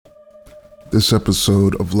This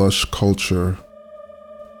episode of Lush Culture,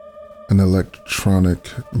 an electronic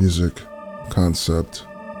music concept,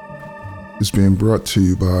 is being brought to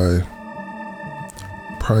you by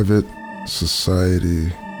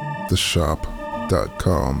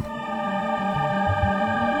PrivateSocietyTheShop.com.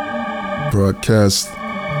 Broadcast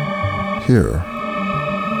here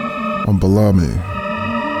on Balami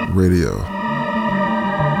Radio.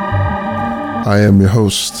 I am your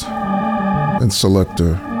host and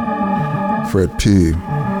selector, Fred P.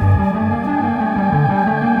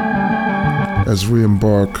 As we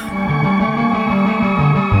embark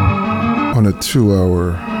on a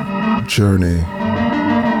 2-hour journey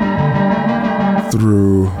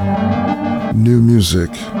through new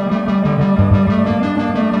music,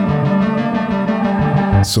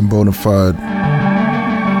 some bona fide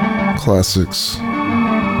classics,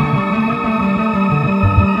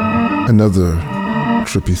 and other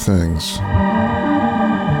trippy things.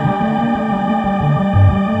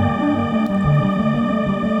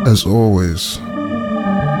 As always, you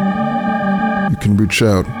can reach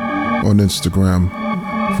out on Instagram,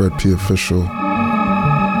 Fred P Official,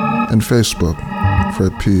 and Facebook,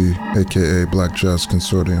 Fred P, aka Black Jazz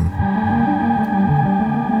Consortium.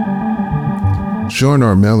 Join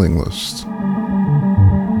our mailing list,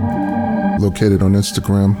 located on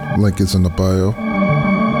Instagram, link is in the bio.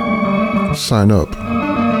 Sign up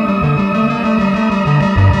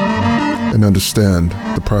and understand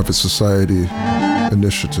the Private Society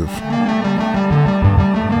Initiative.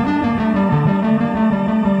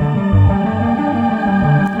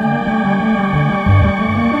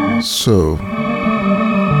 So,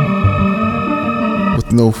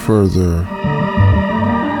 with no further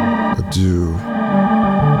ado,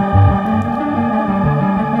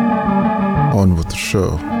 on with the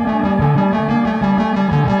show.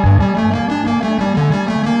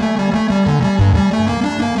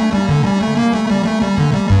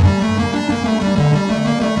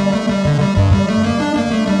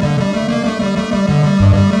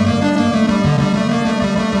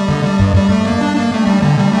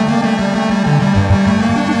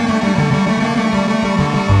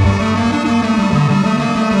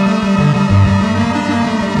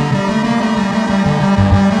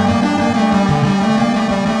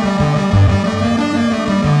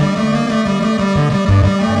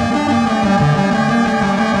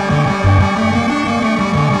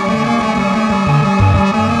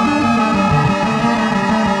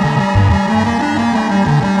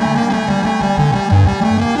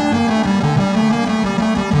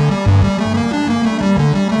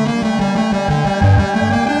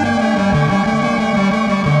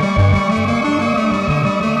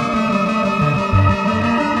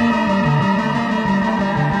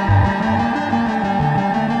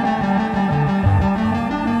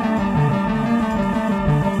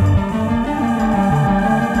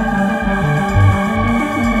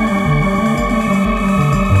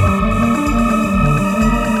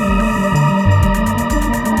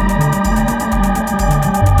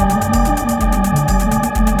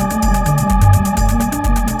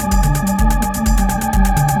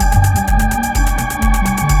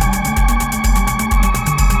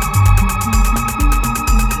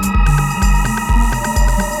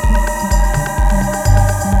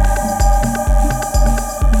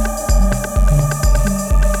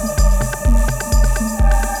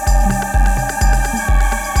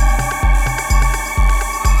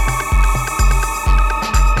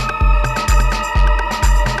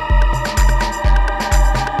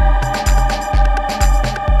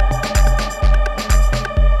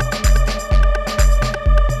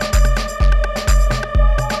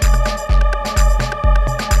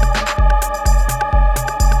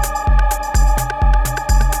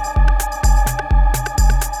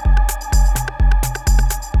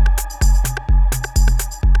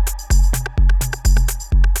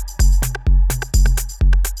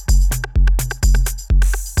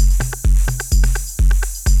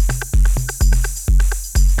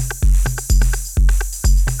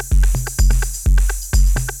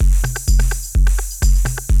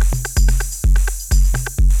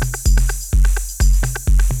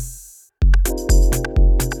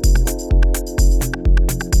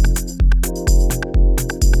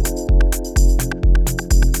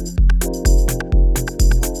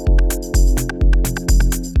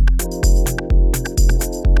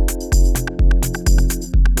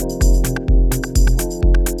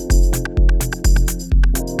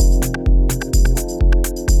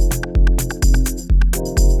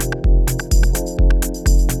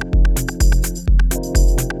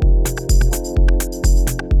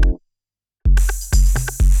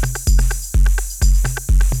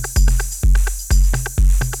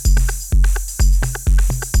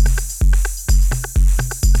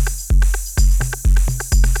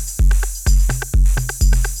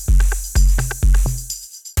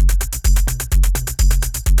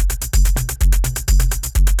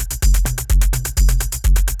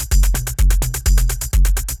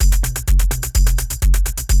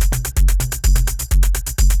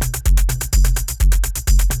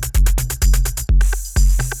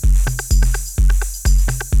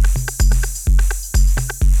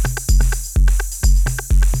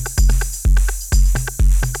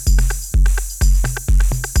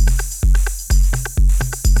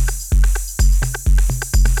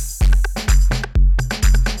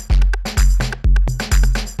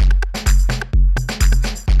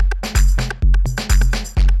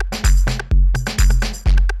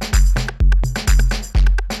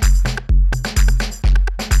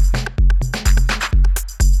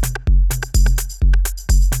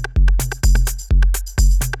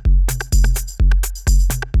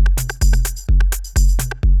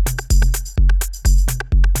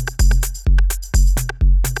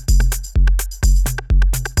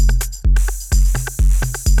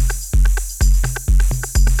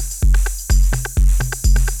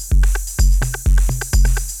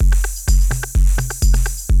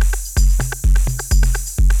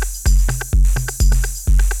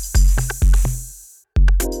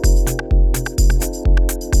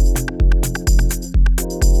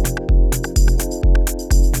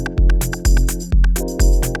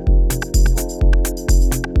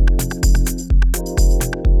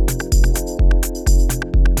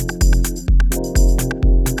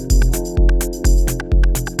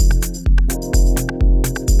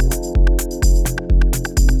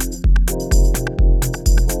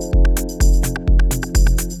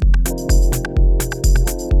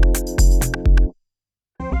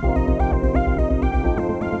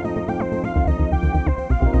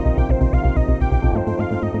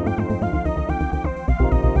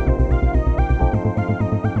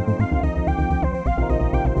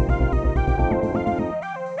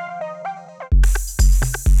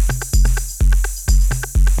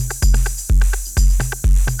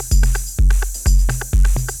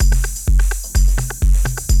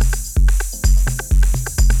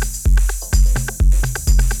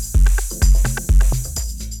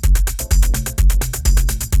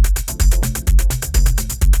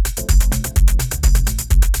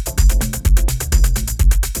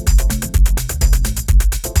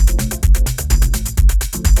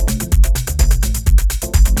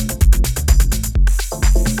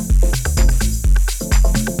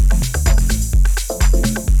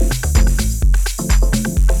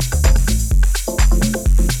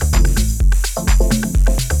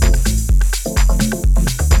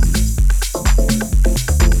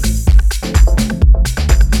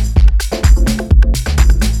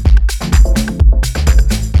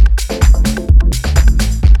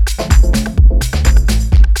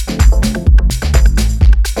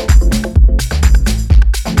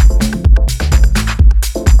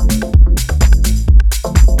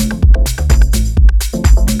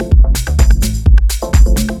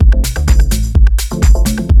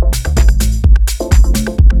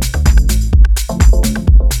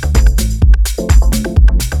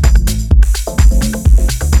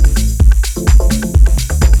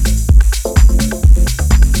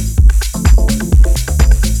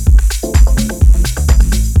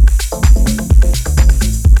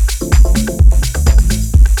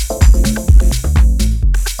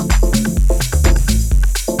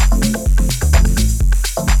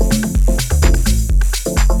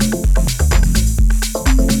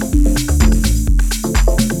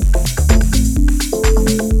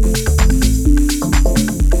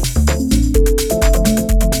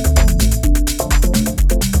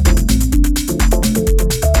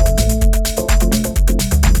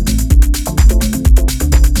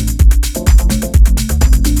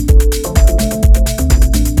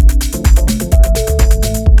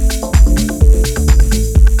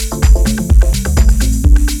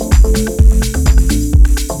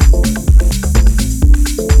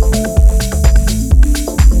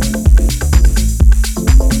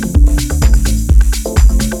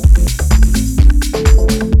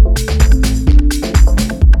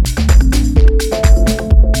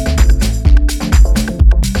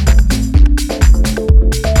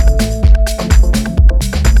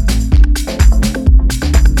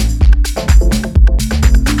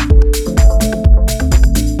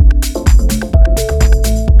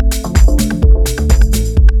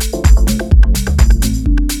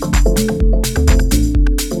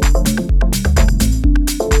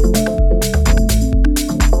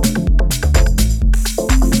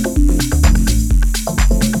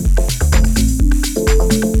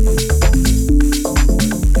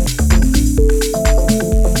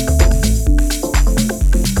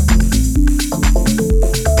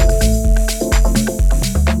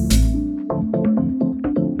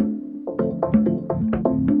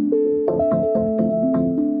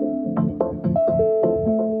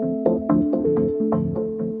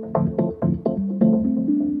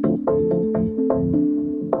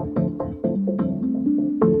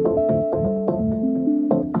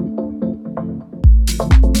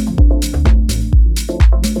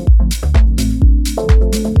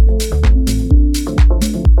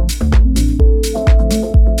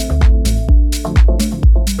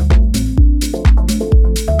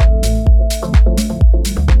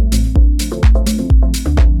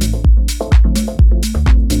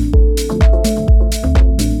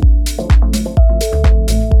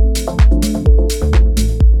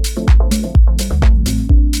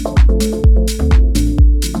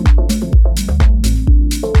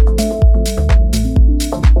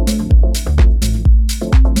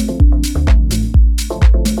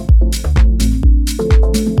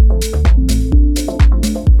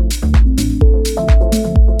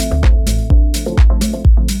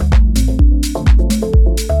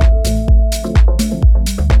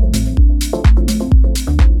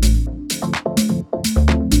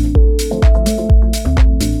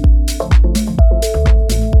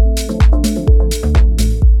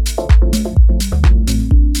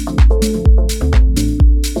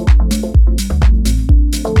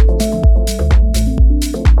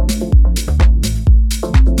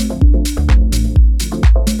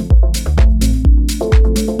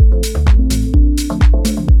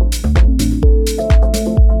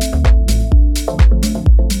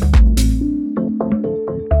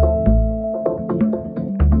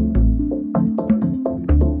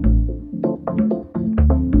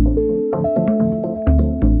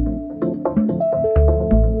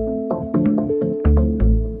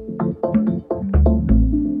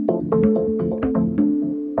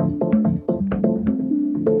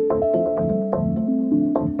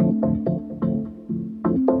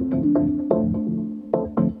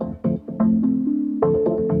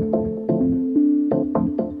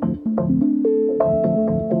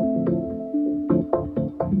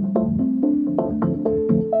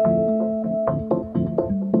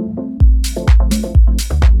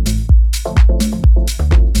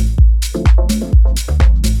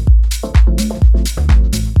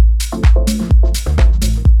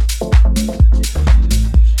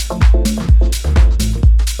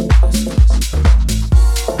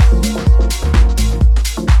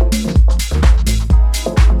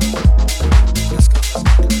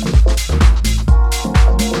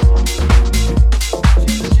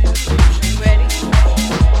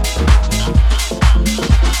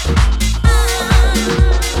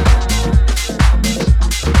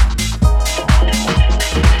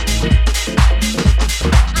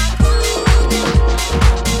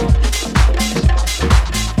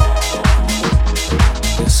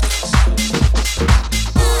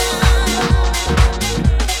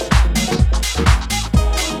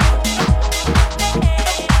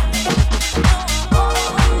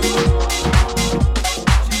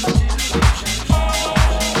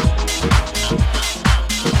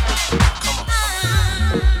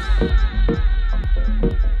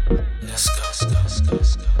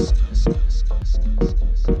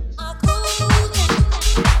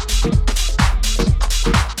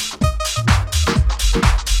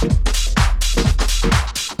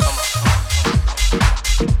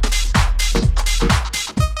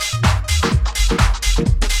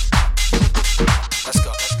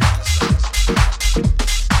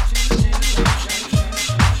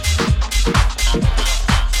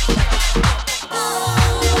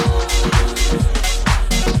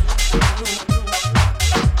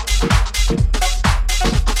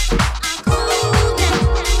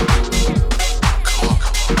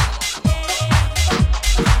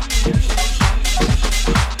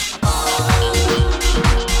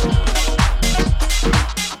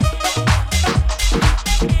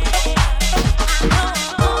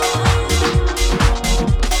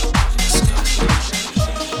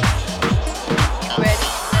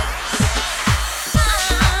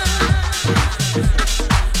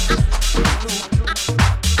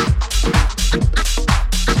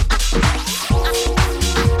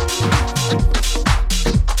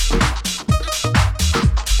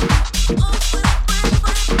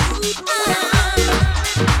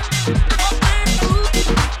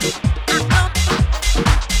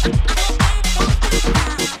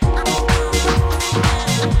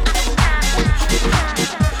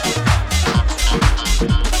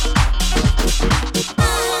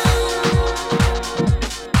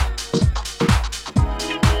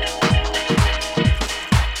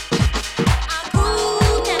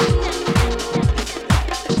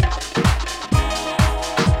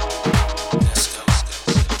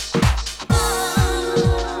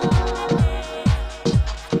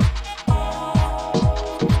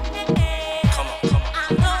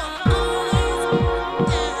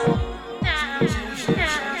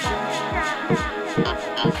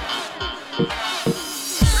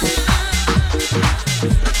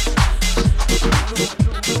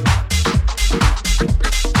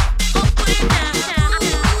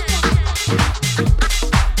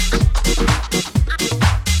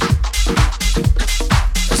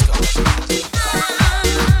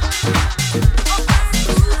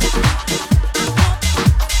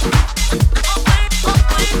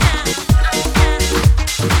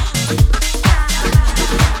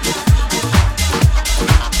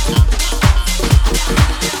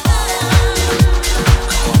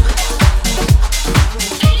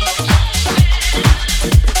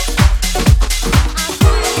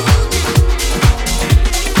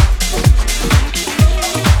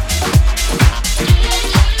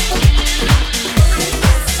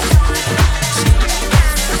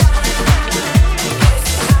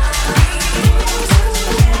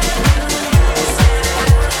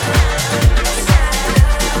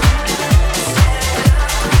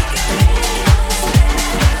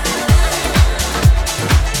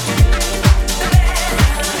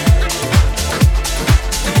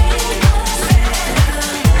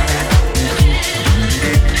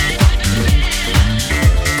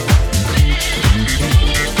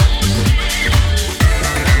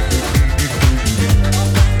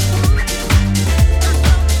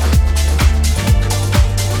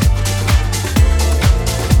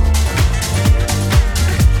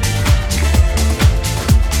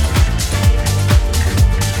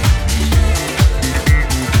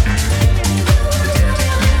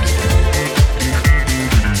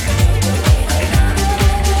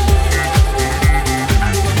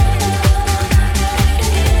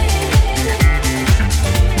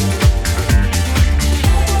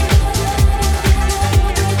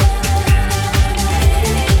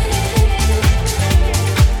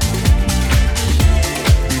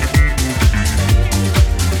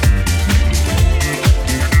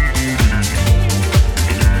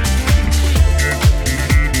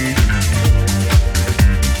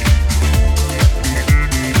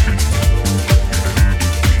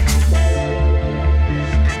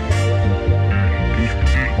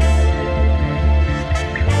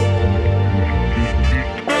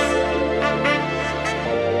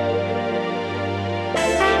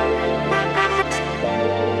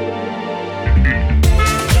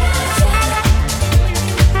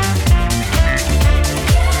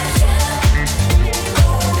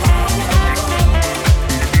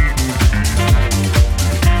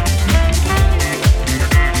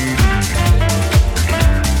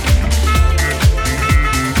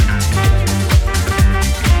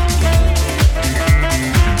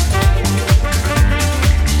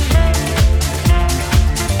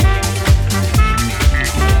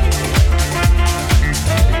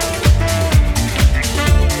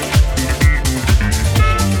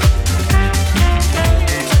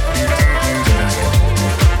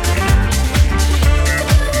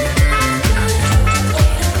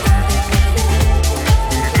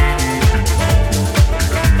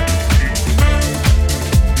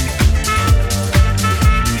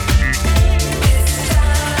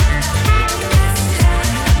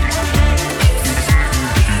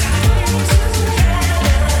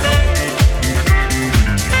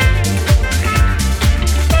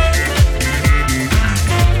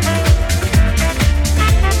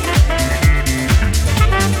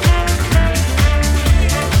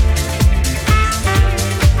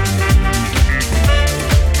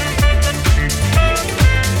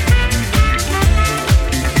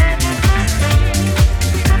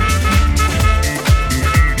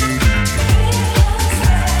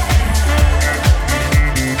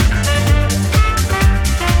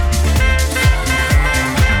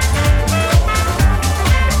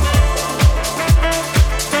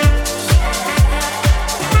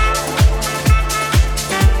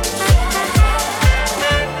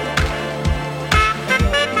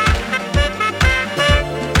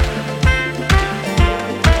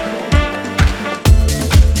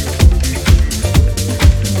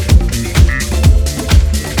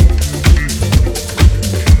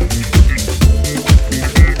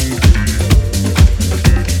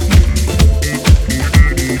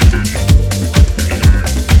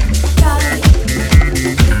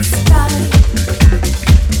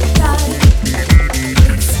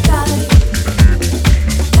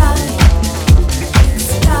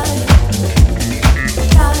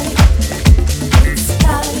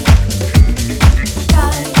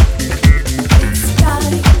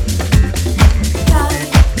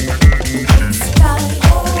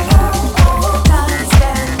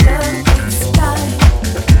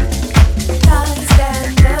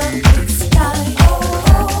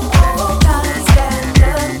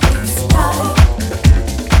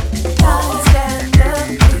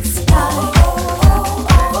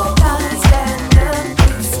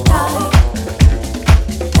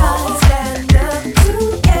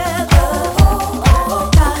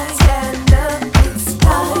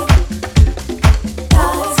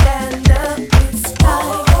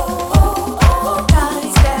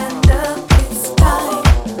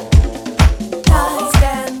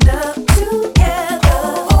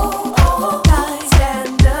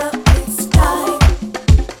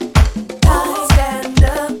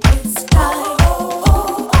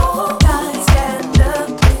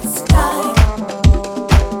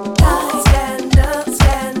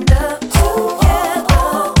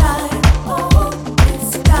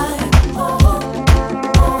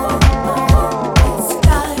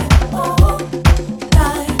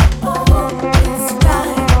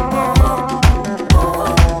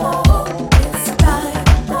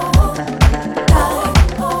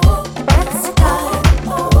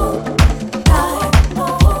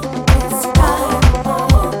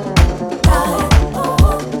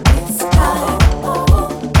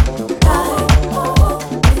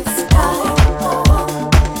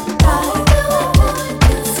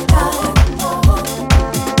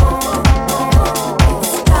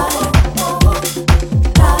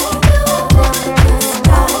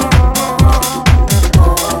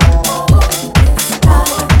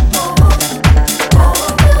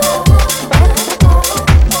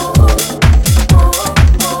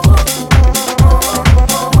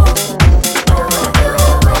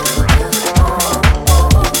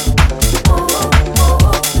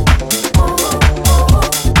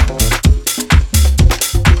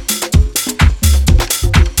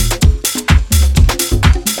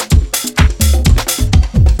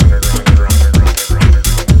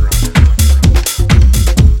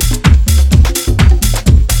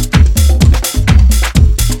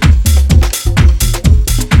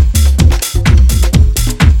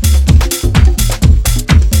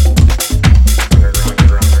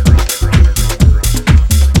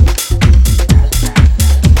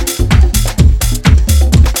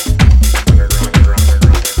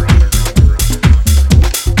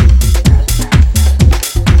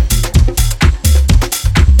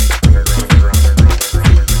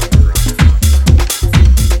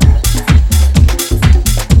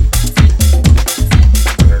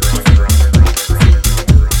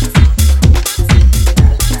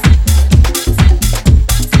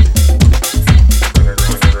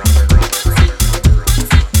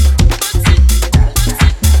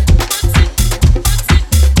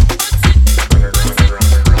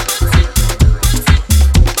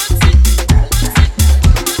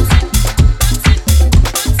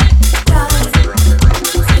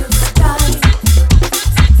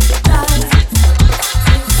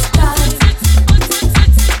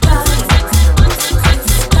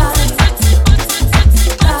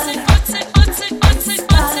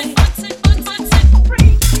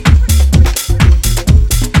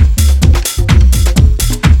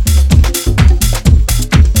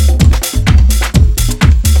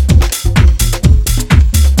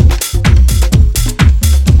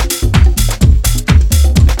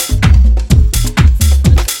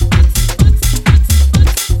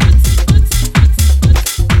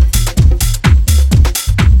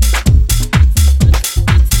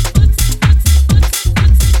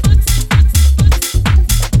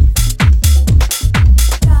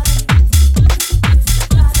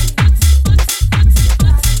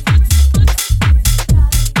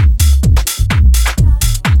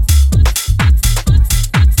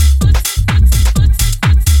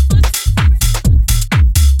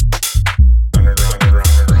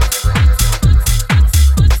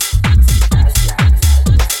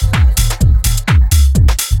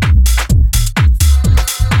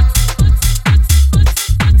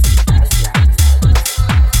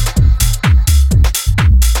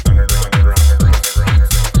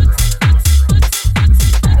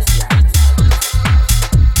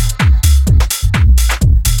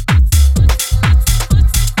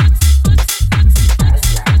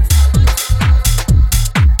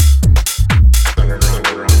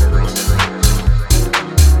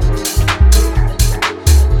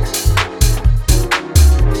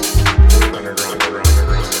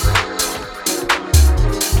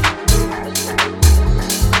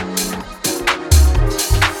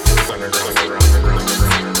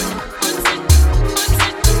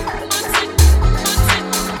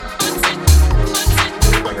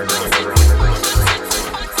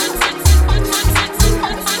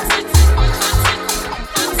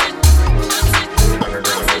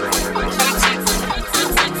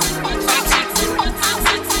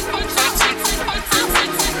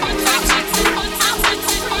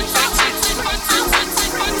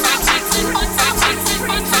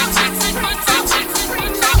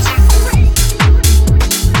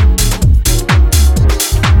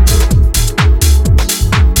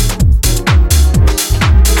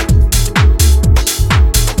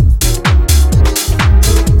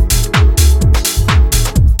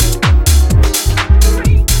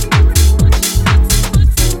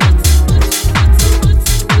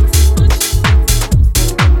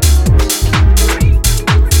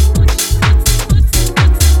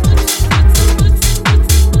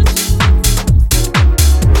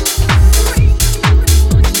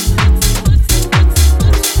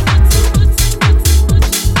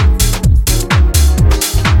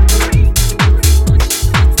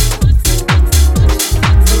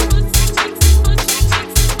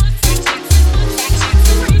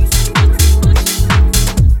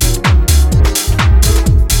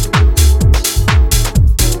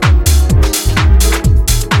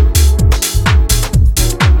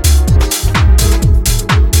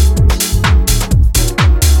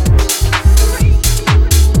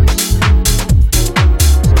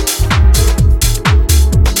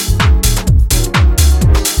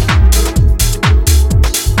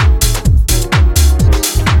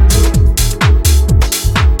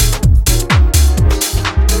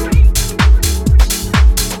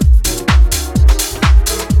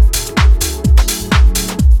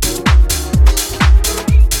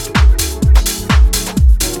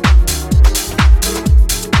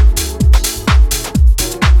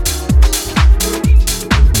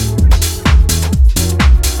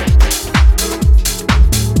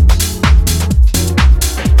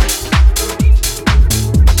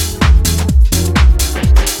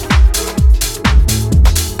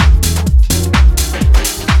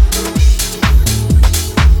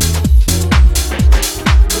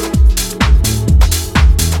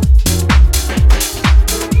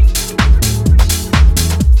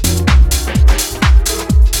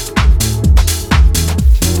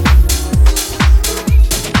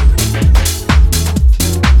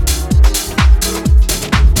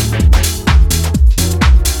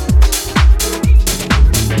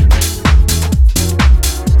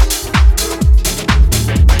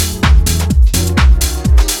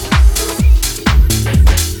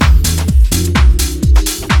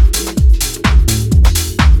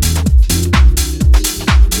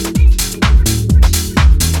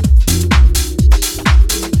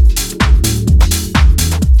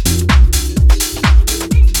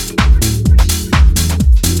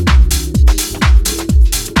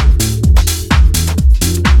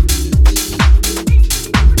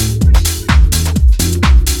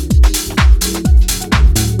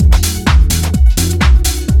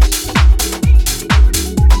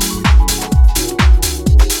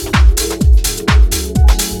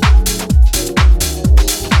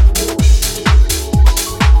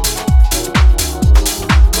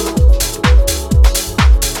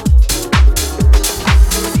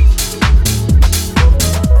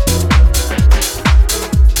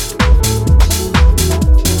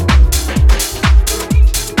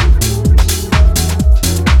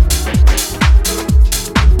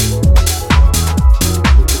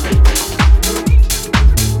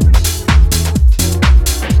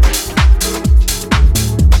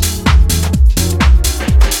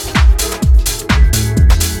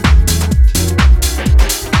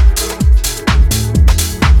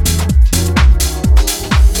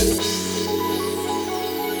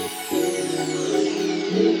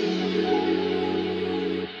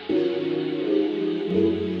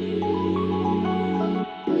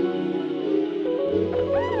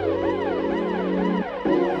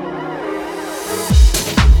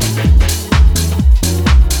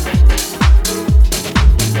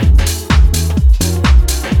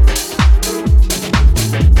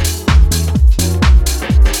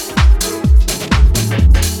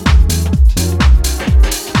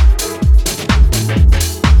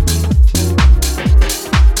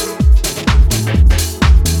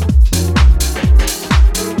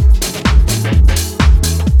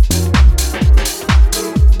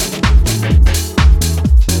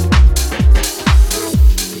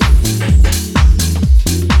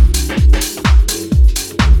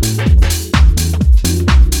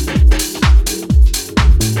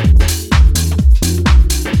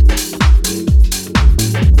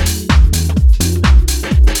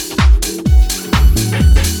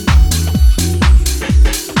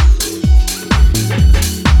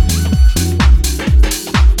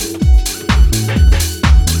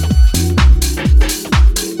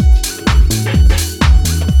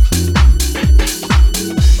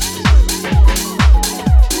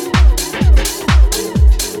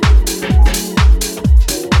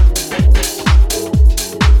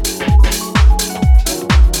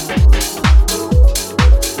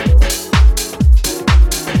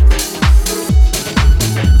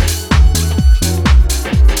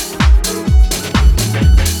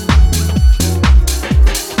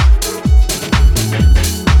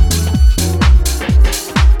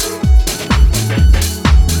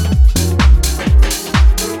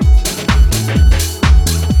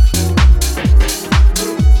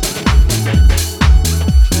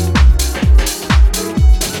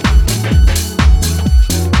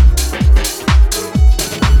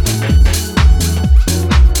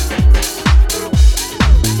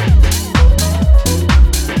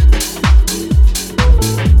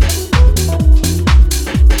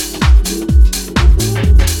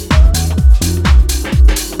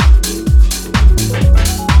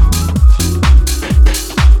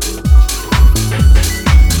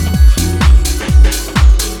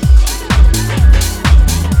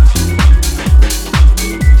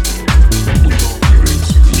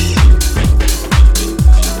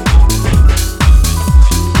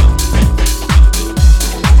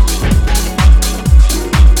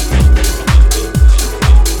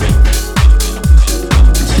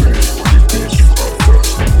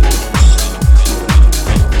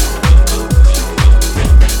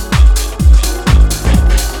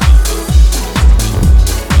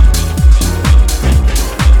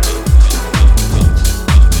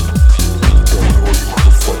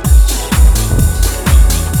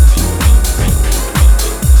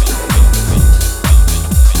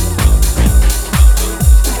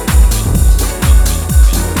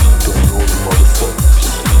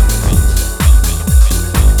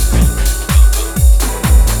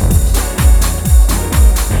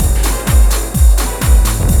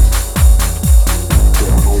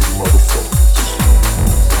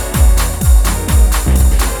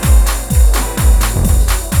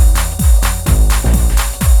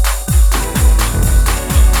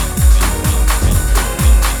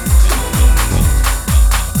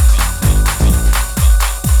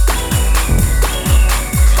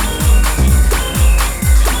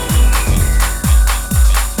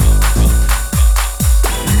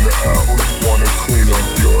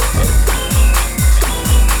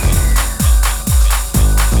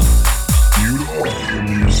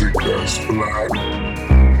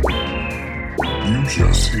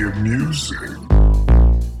 music.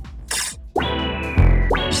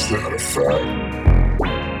 Is that a fact?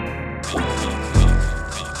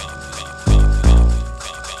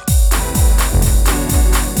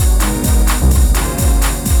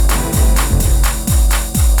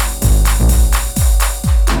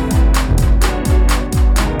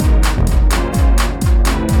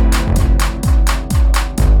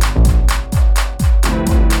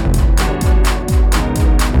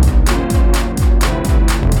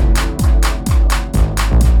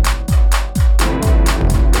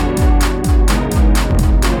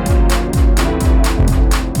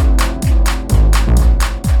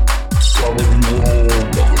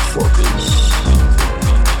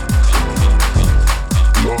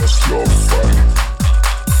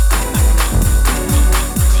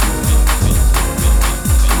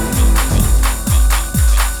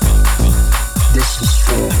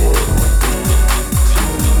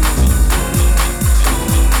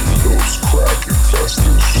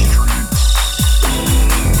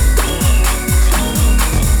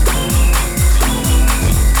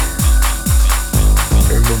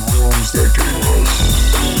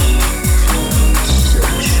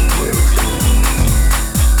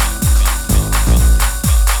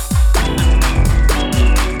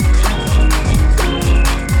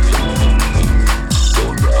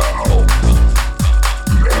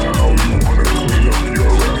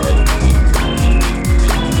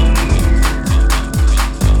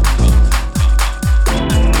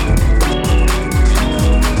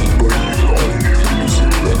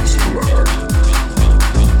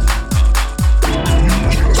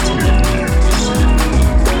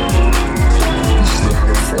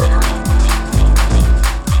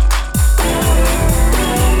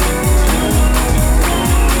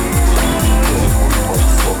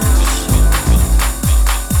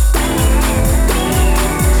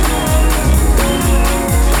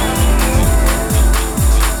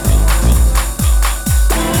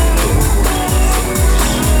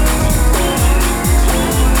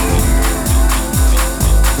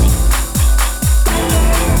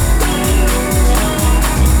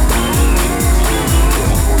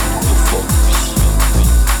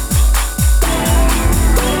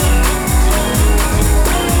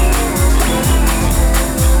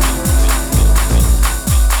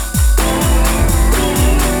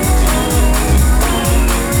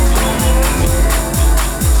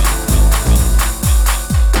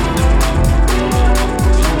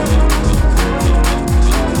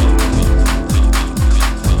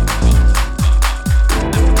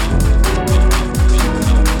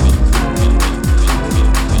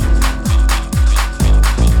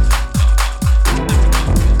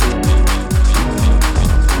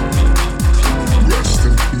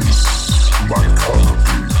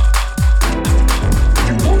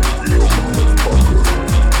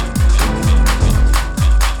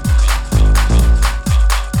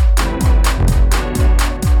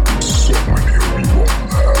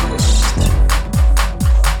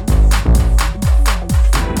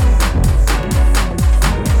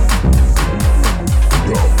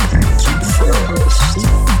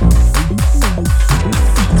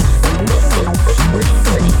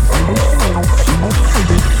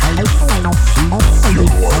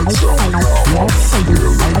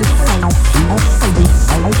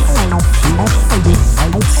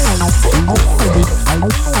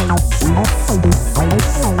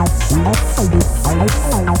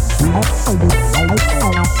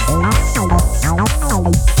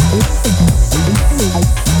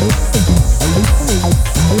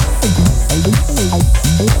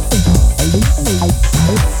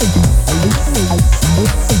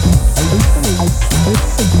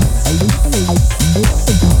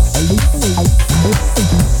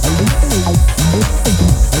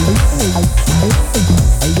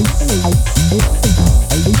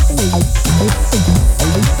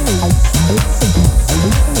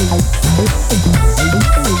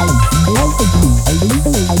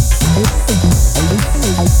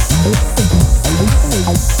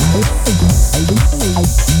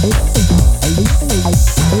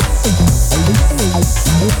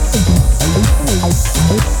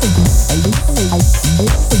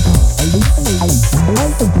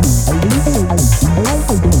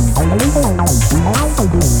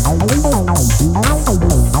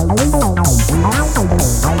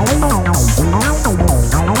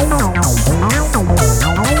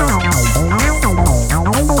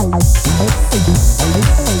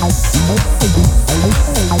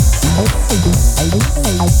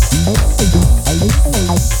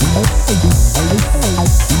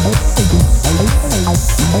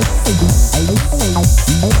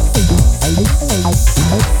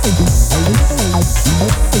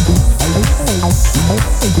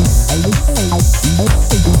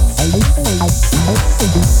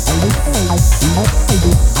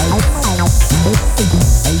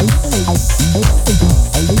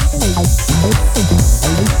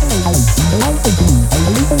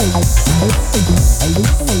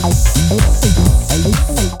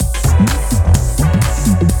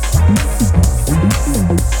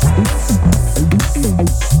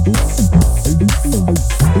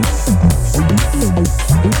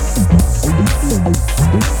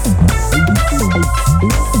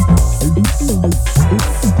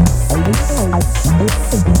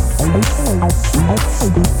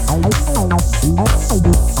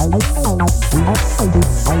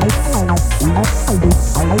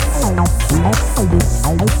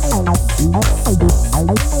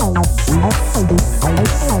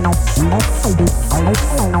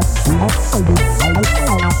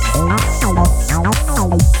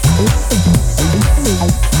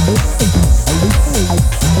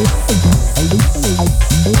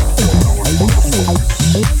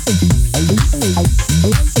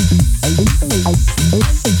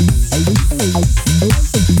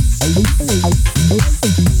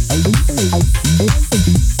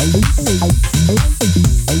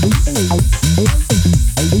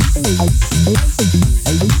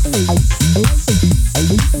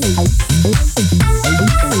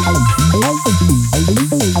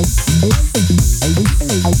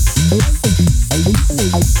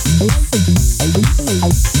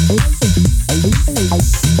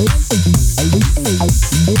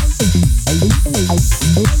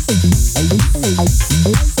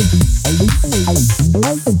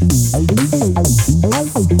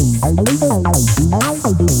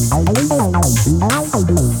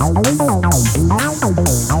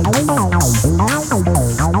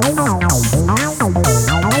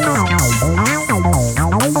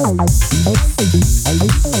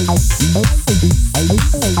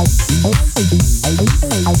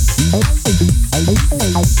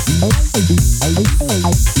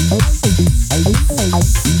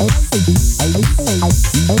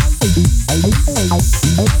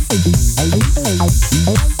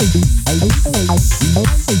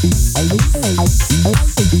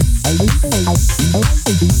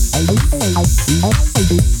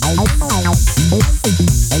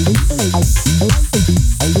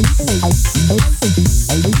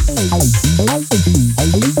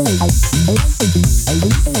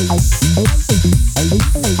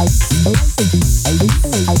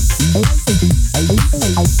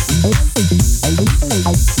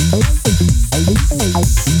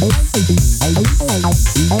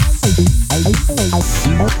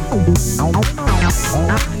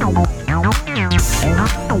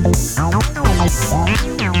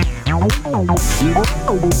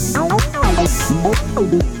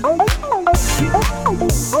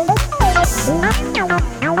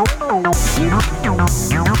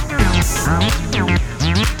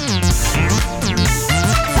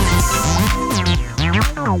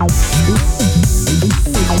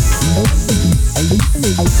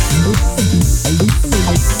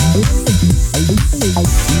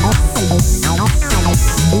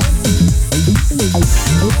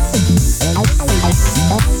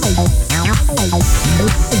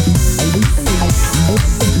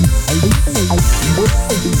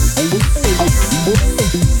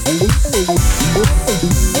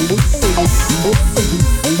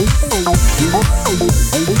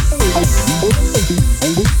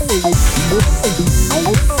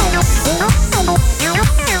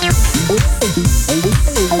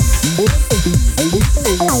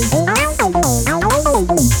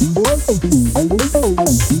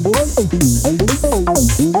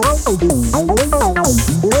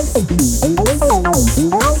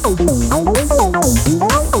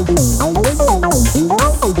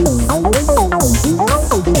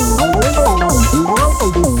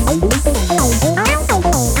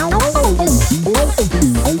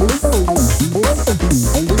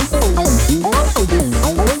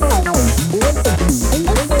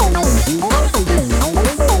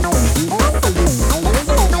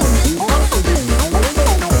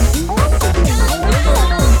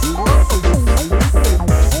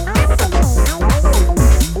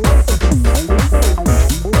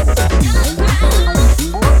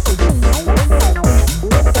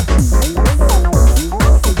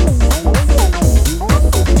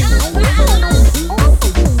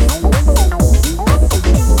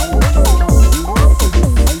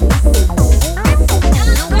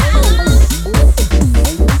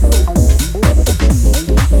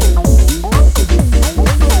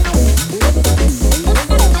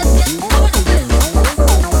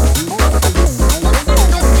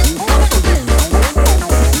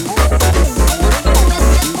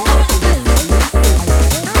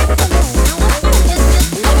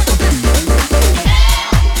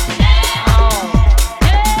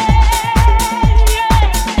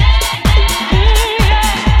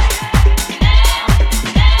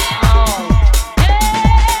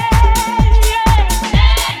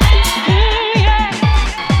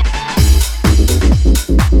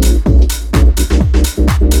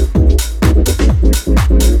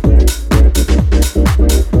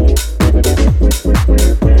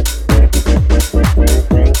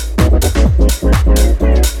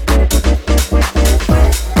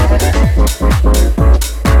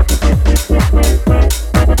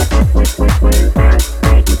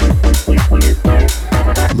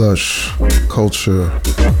 Culture,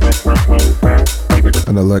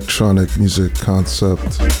 an electronic music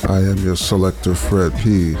concept. I am your selector, Fred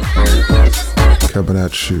P. Coming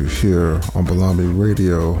at you here on Balami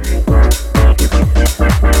Radio.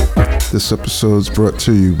 This episode's brought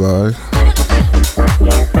to you by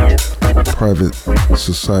Private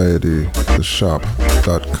Society,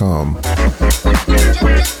 theshop.com.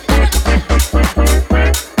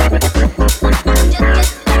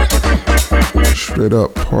 Straight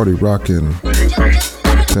up party rockin'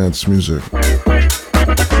 dance music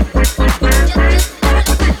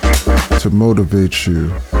to motivate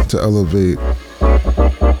you to elevate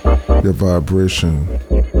your vibration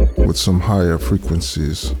with some higher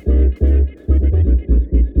frequencies,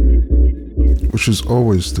 which is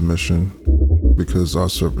always the mission, because our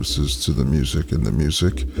service is to the music and the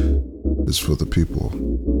music is for the people.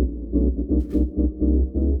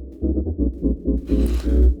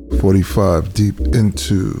 45 deep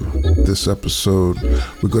into this episode,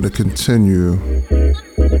 we're going to continue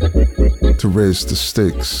to raise the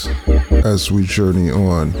stakes as we journey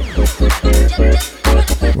on.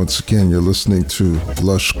 Once again, you're listening to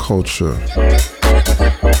Lush Culture,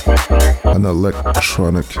 an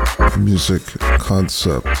electronic music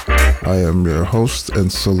concept. I am your host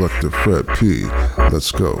and selector, Fred P.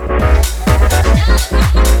 Let's go.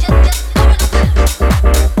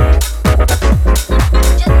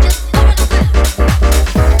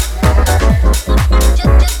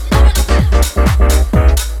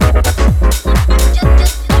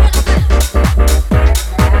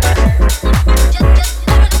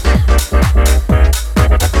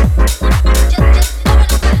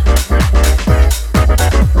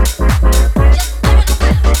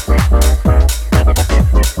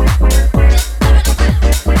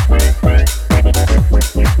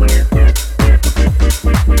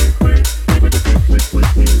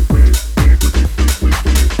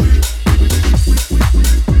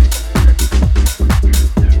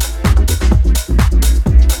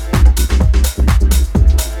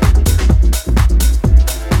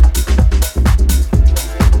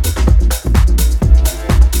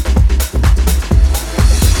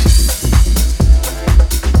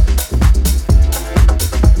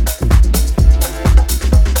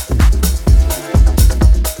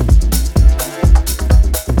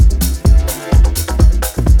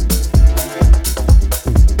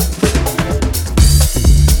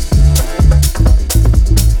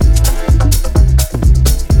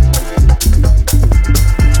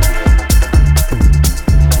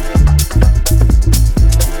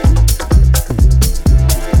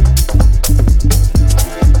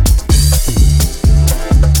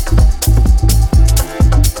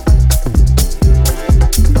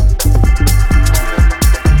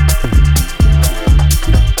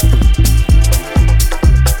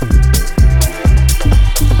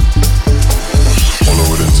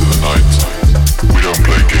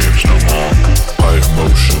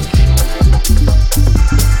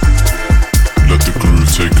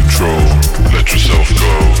 Let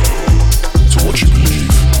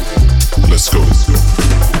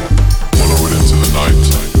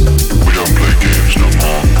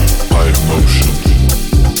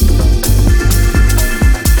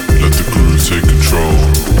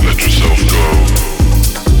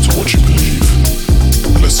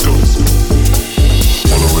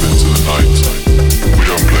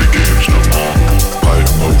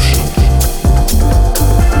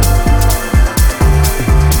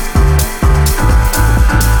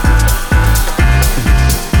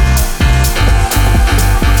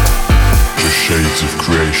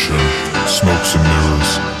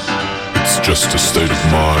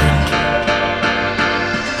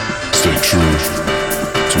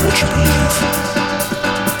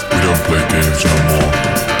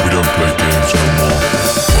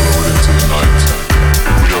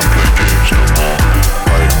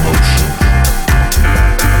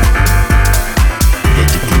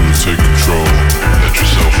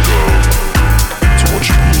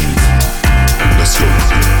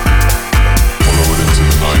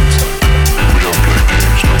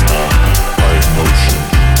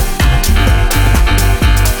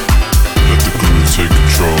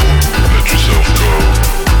yourself go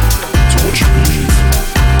to what you believe.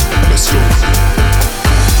 Let's go.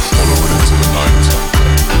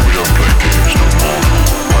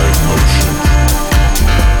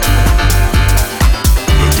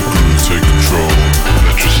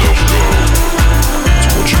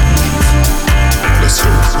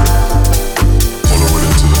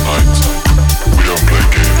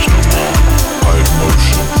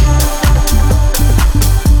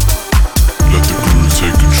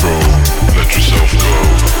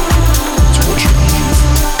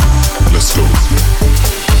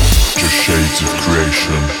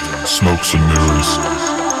 illusion, smokes and mirrors.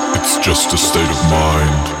 It's just a state of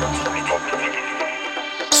mind.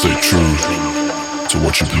 Stay true to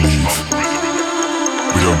what you believe.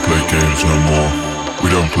 We don't play games no more. We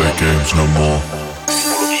don't play games no more.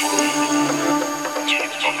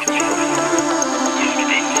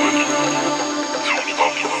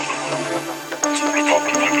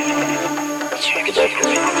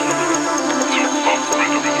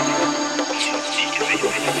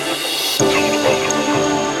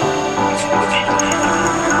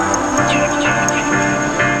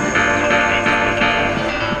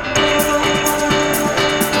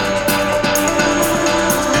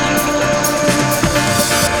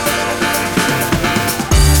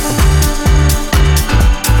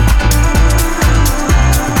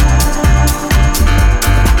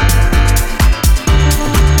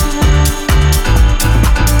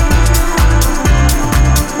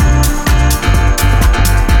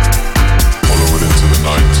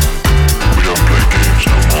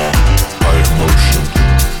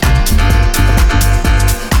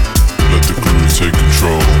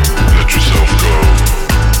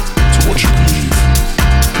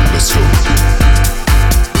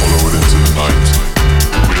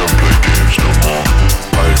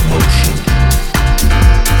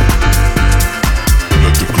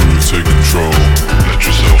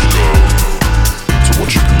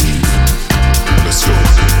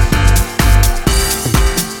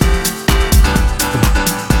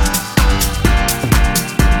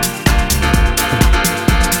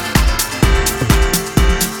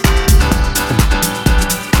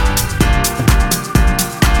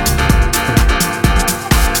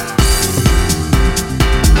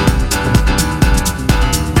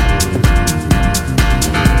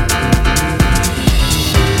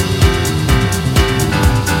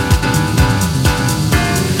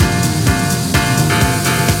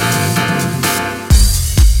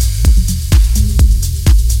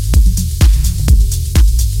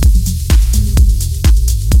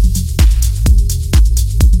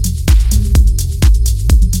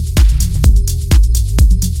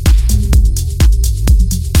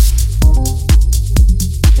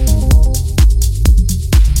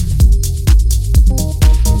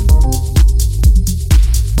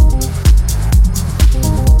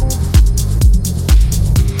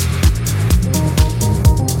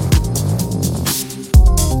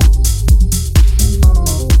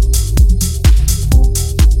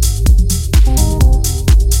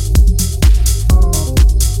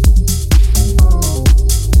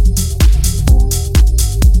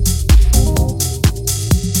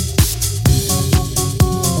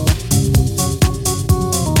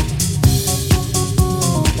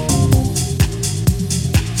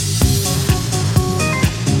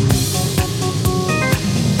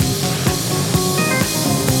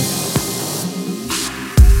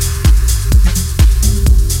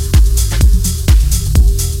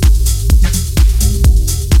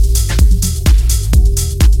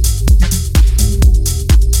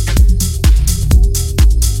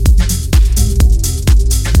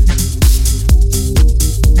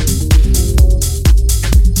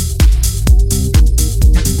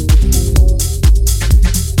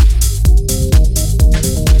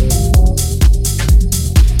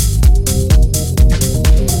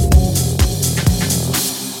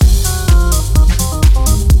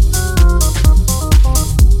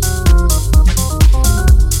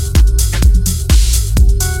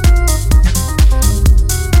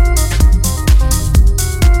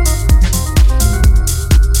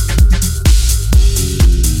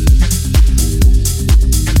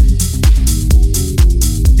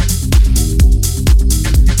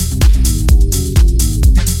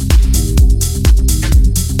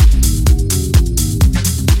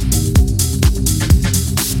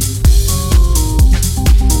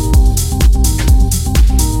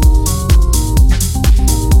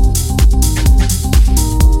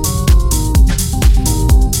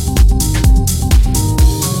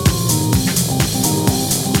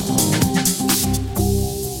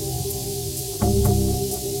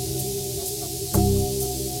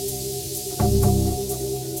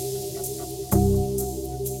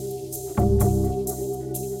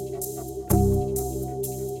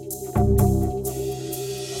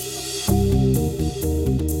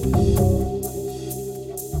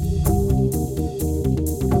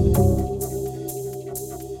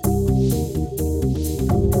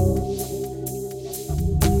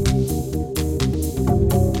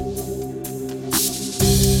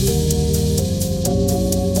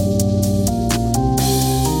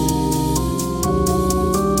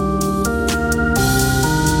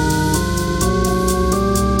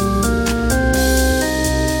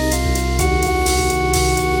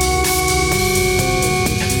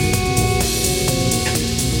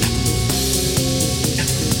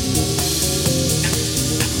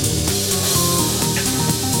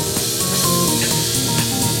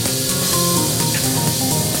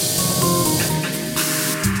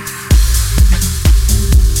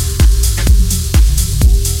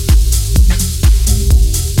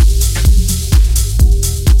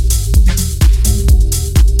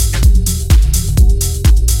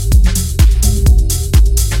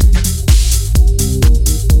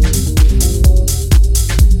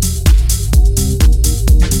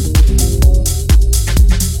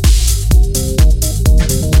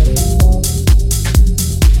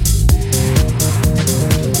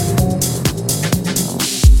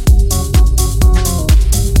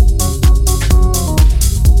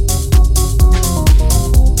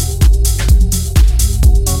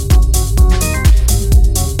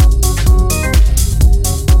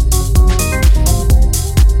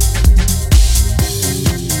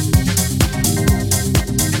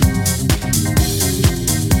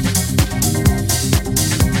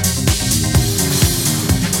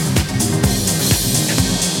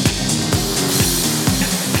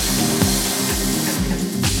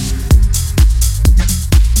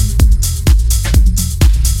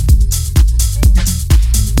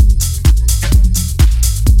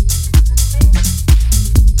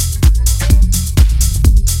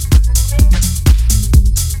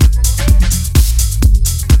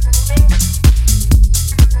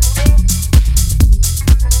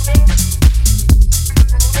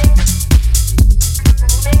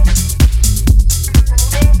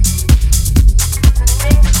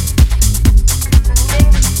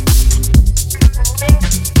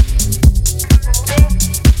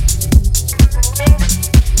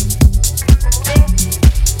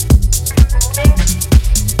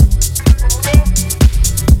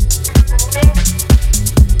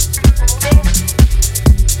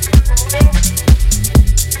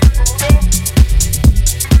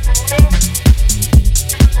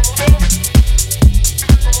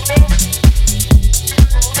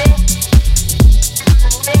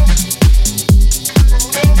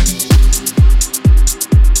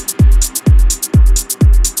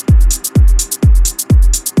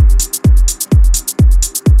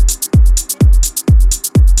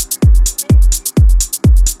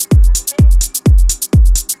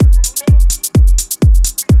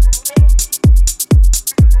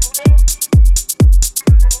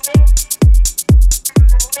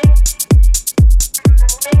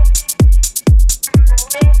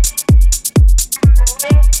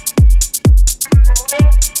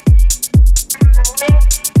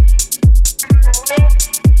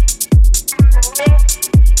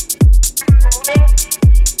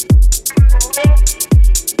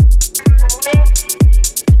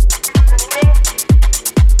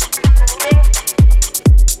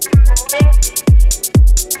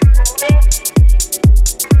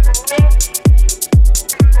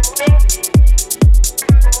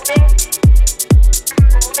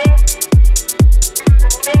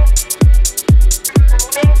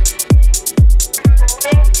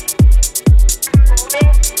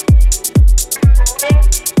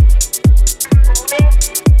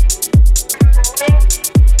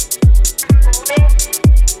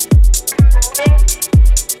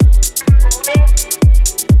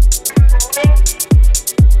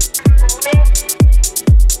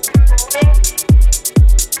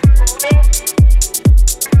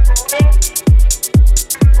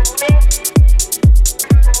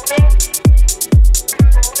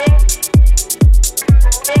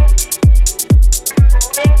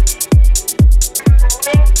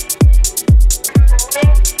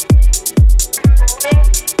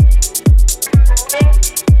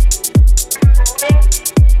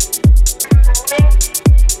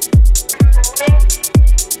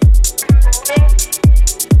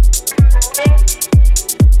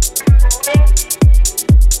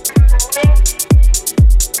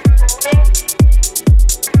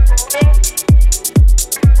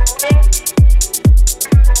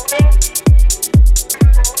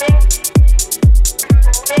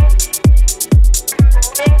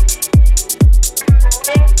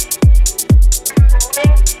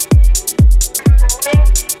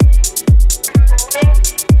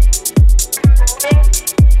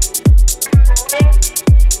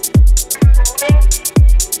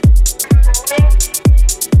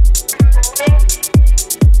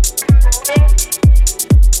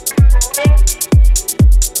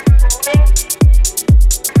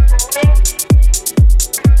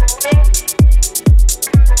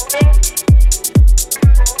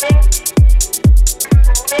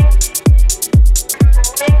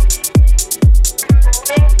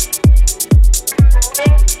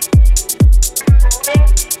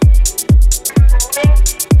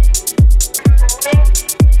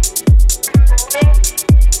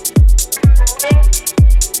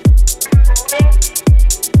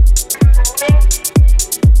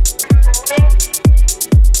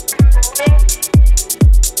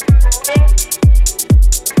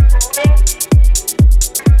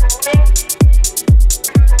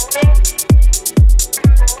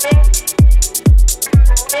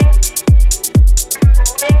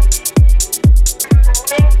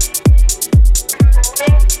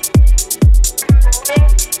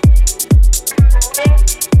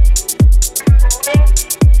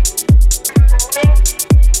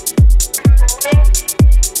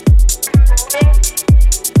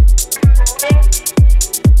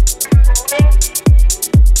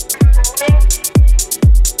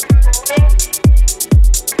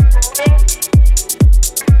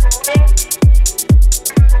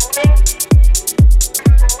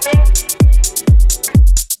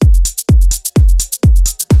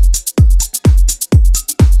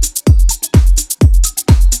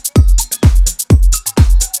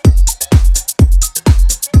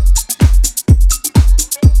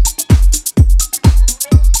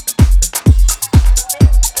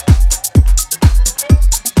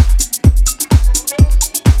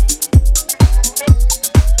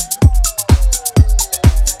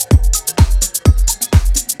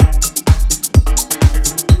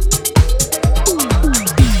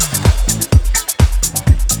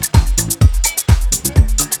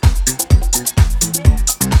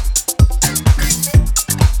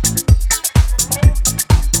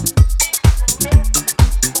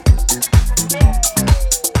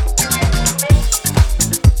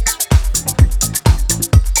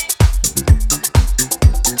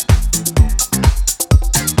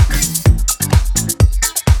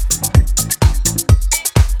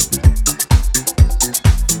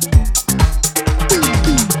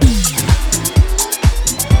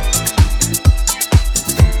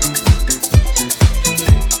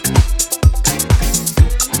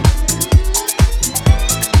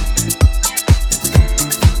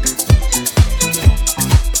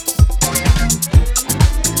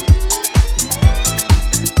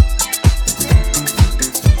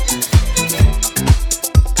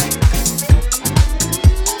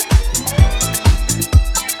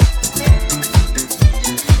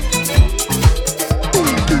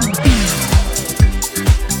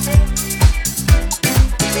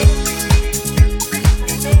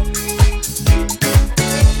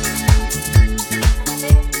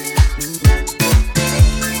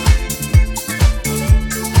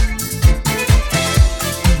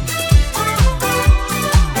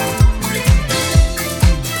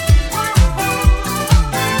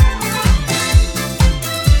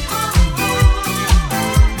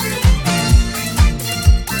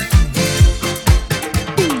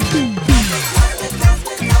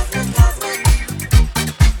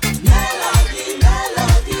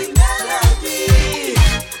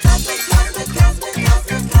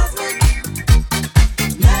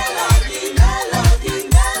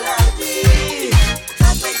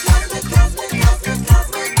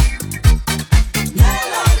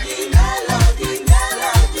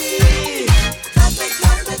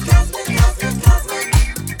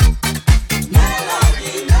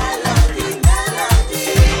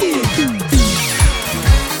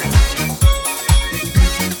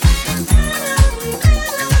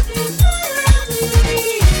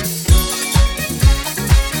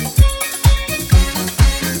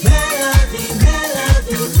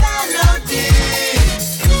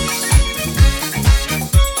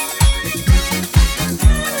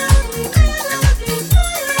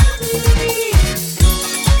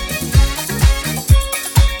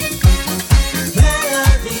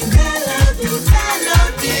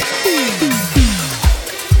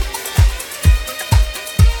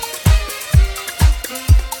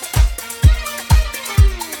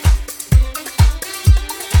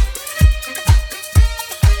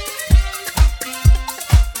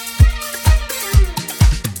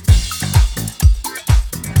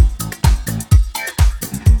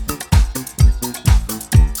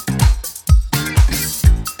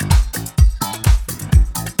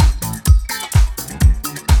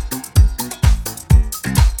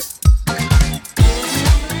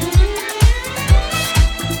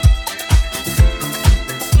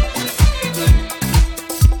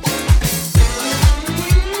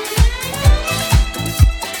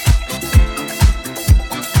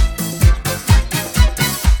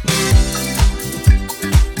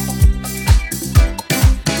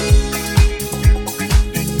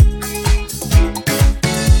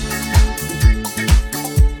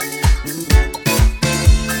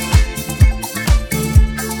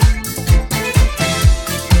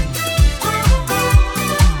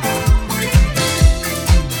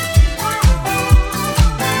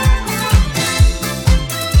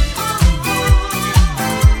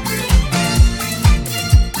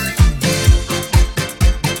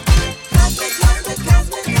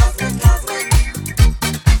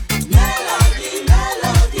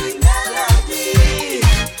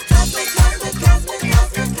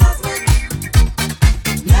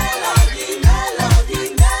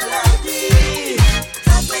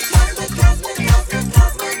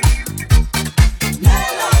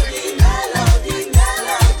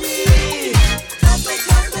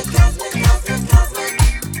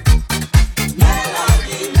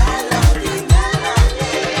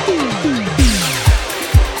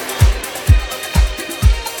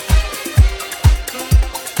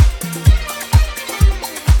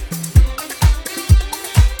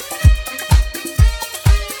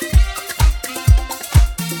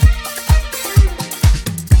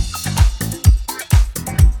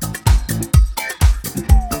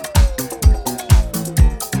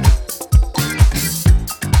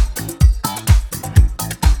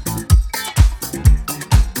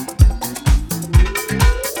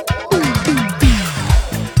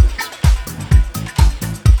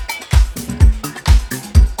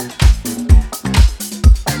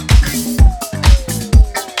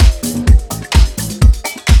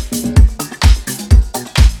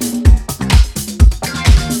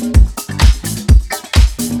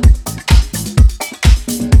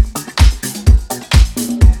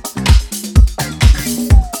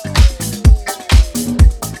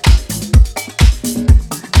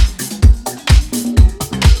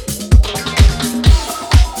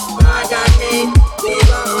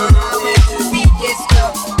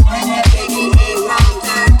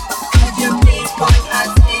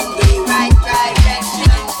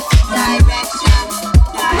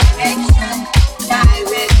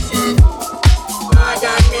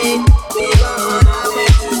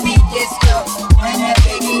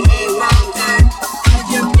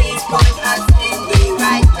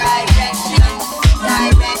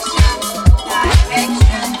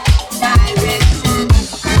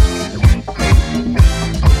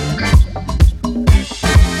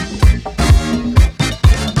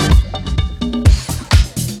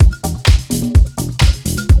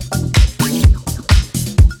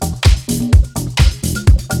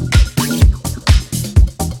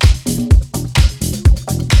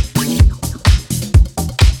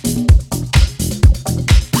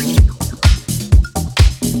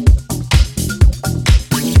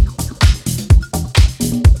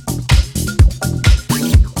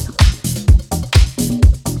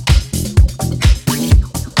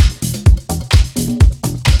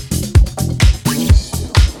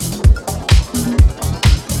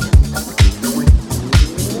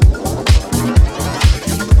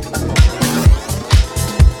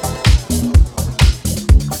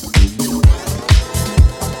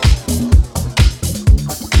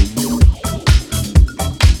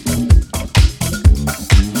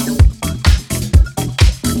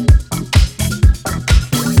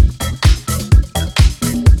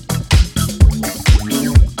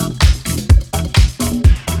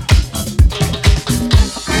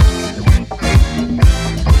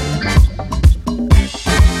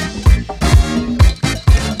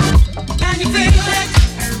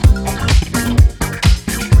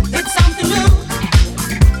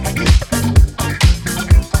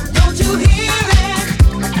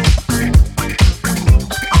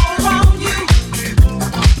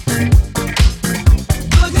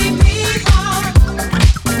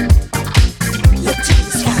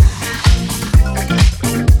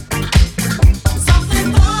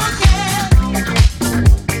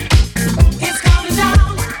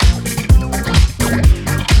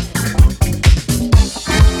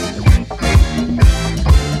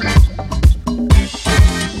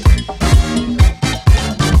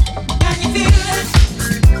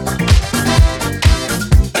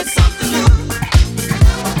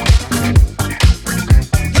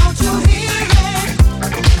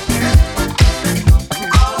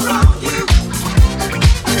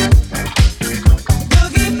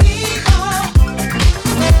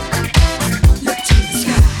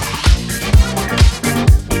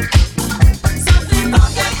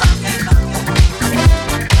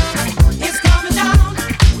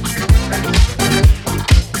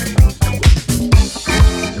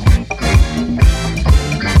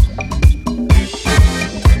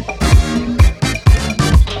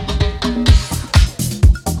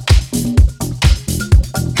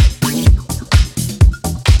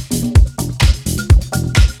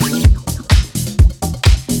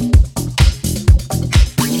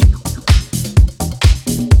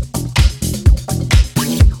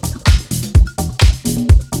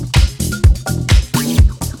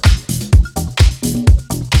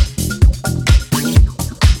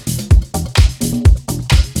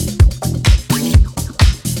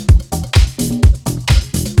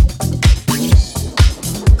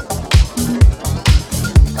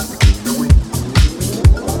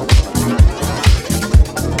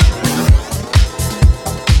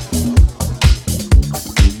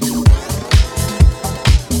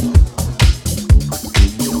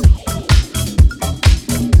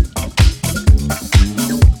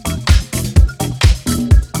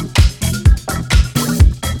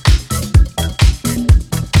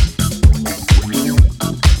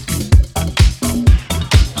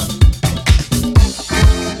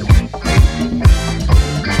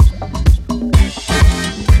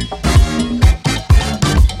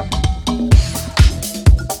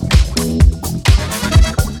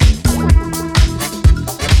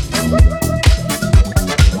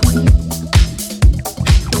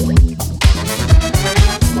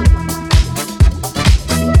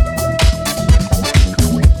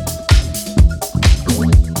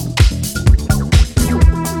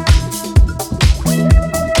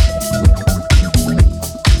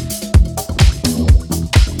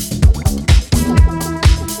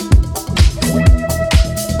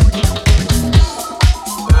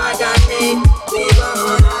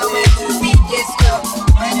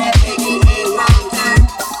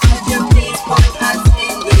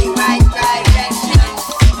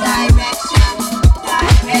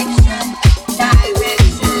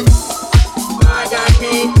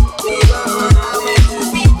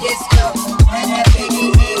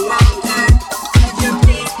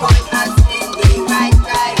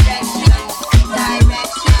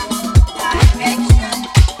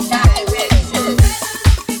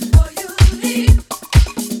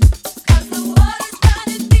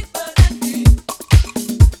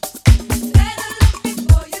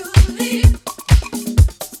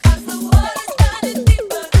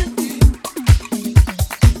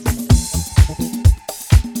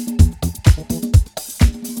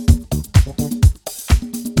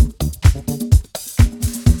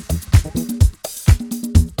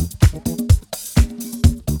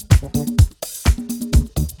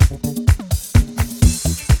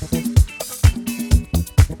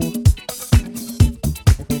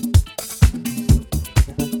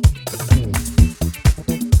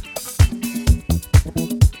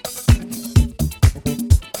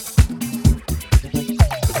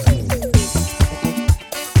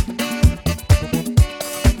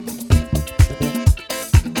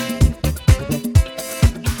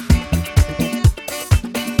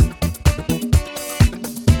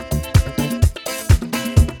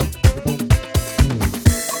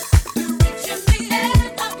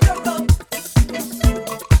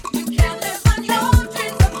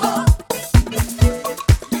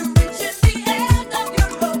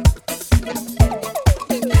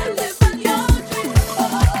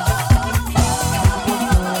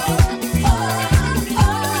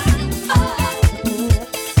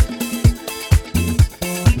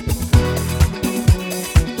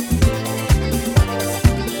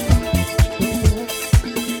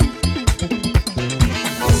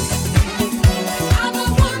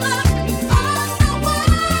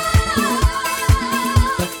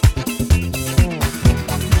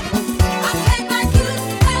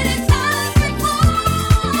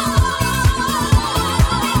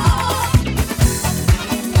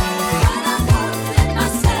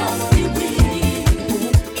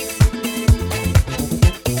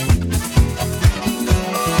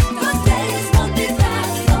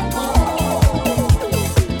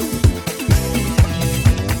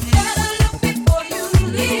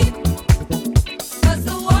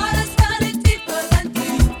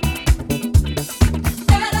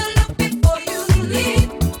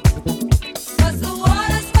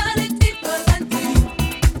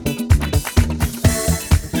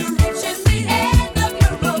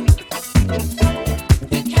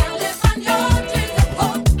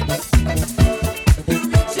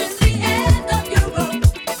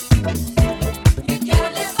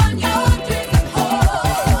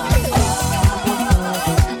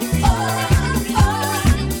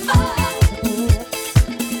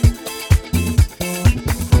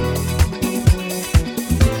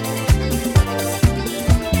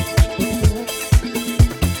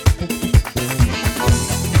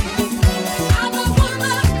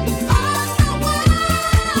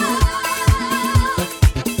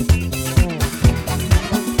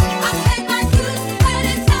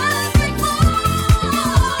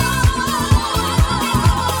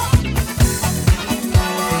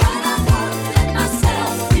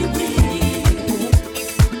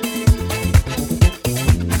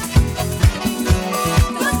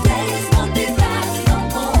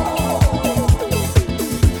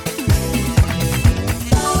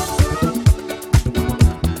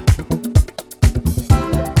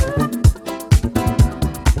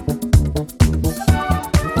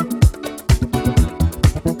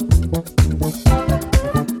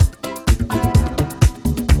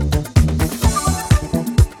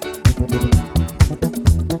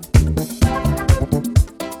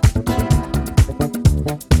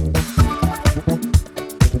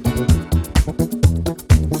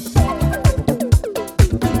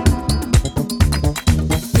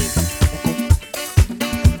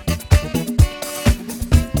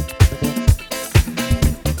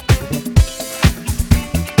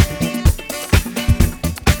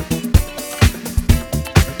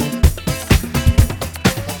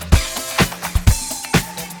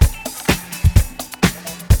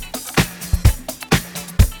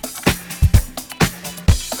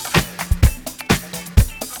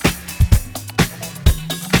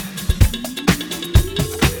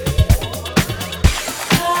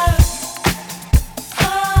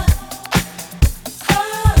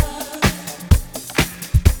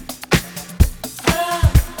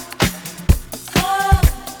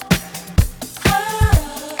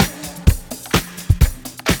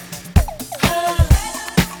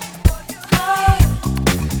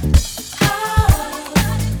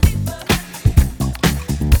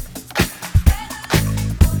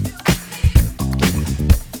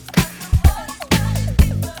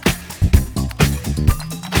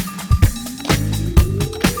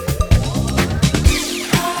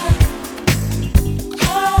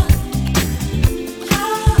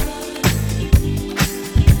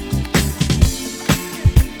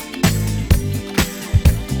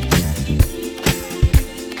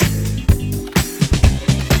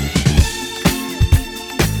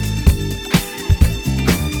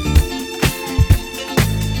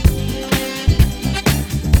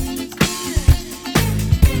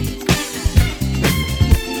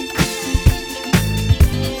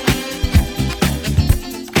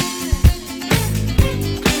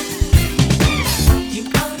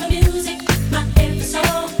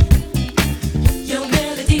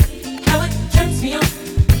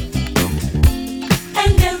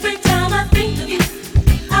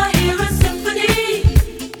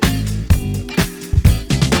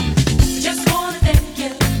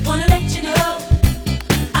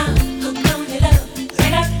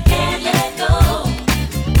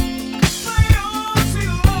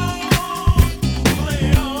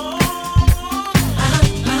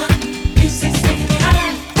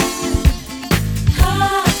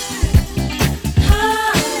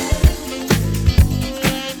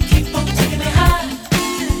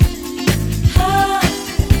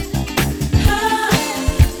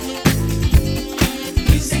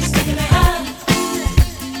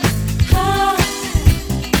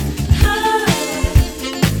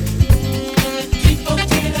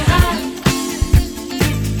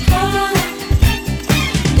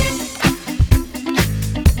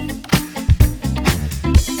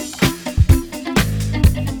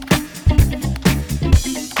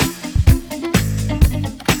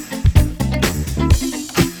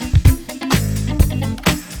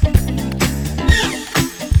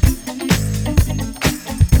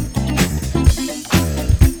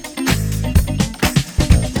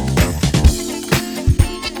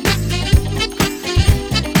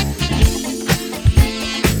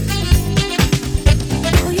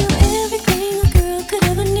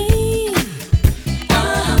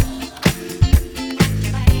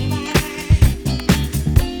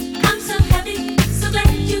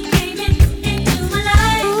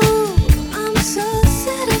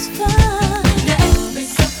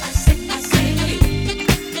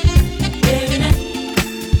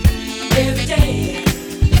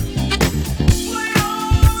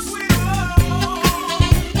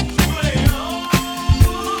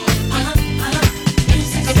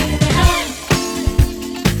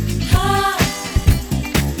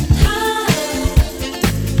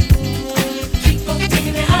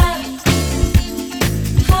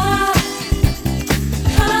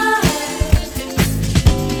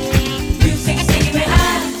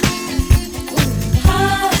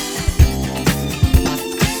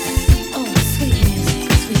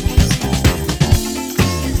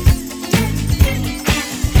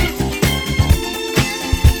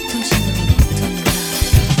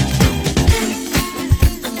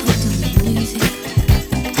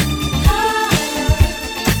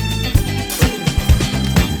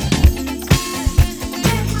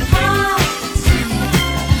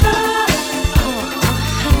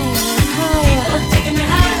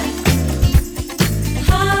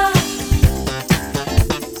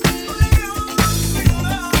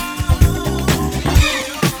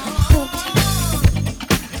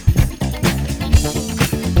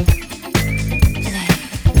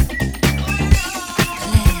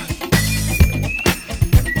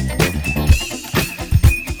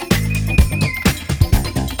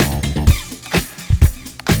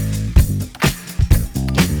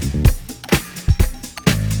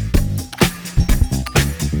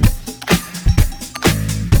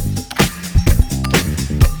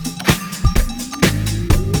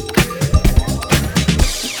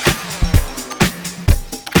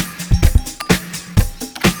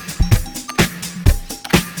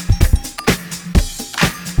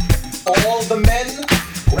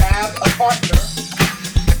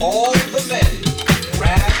 Selector. All the men,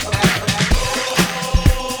 grab a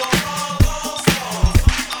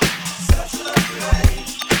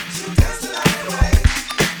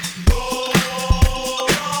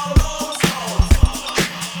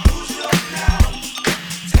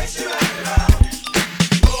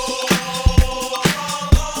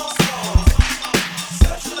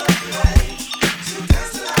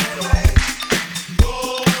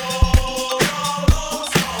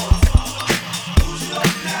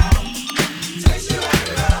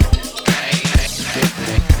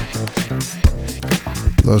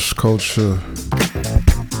Lush Culture.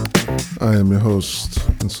 I am your host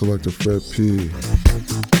and Selector Fred P.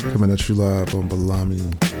 Coming at you live on Balami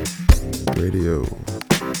Radio.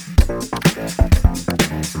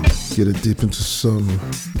 Getting deep into some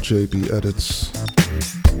JB edits.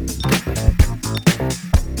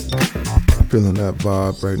 Feeling that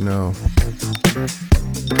vibe right now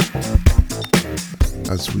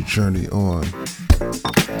as we journey on.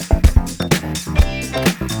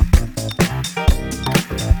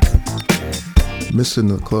 Missing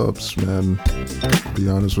the clubs, man. To be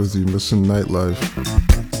honest with you, missing nightlife.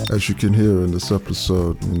 As you can hear in this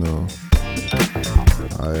episode, you know,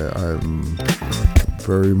 I'm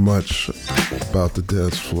very much about the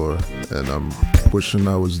dance floor, and I'm wishing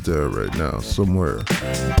I was there right now, somewhere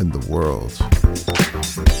in the world.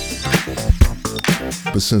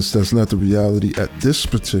 But since that's not the reality at this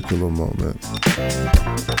particular moment,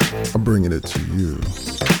 I'm bringing it to you.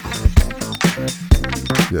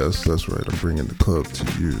 Yes, that's right. I'm bringing the club to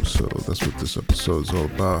you. So that's what this episode is all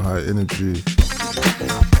about. High energy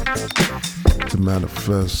to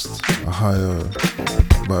manifest a higher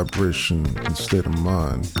vibration and state of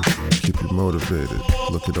mind. Keep you motivated.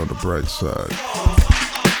 Look it on the bright side.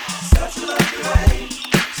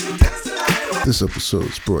 This episode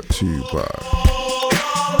is brought to you by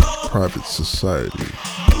Private Society,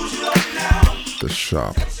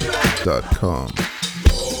 theshop.com.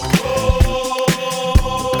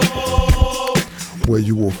 Where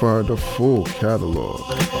you will find a full catalog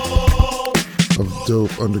of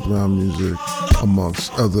dope underground music,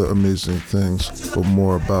 amongst other amazing things, but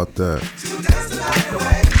more about that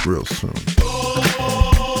real soon.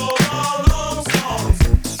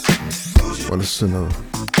 I want to send a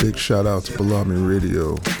big shout out to Balami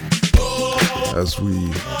Radio as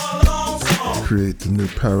we create the new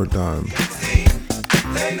paradigm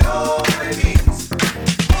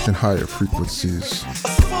and higher frequencies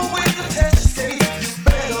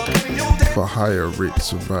for higher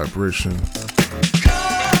rates of vibration.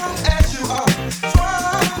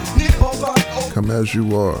 Come as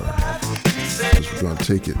you are, because we're going to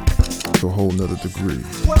take it to a whole nother degree.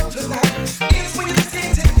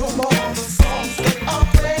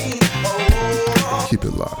 Keep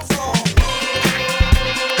it live.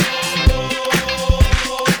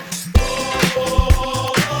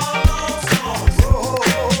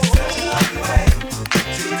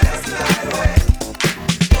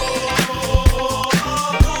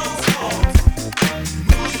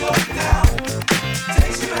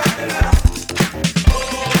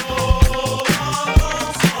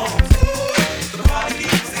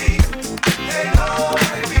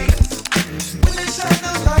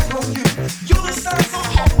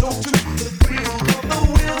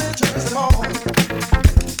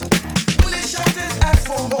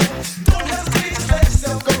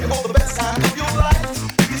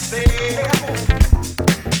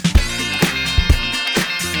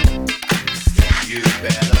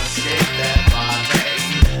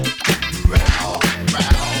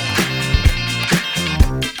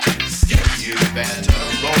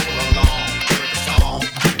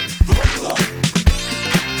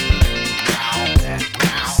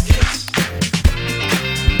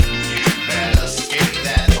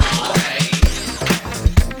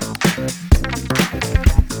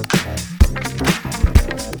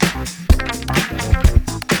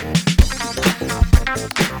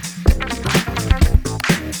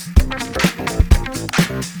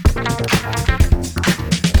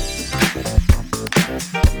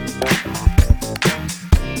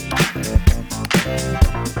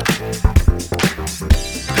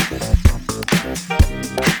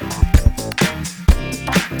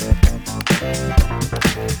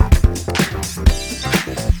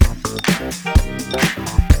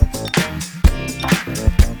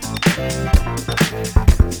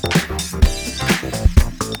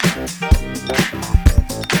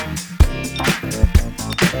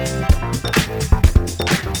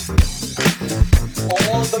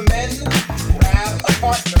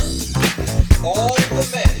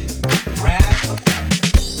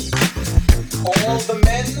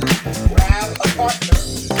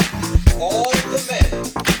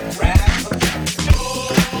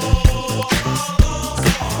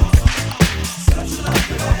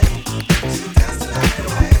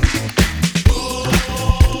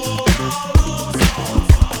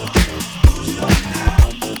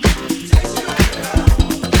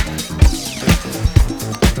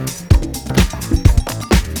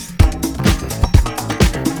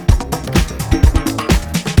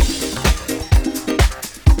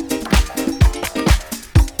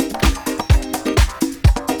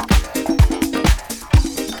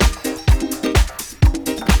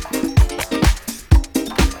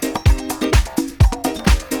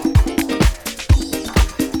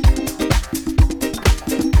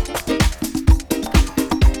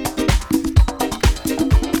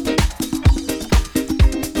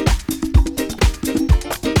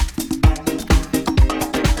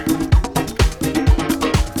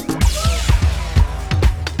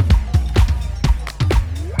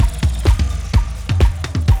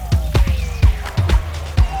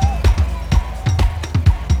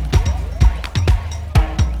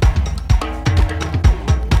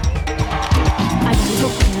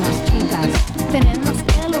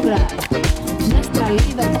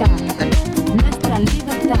 nuestra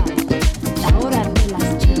libertad. La hora de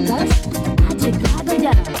las chicas ha llegado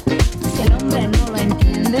ya. Si el hombre no lo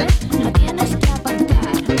entiende, no tienes que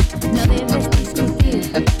apartar. No debes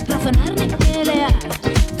discutir, razonar ni pelear.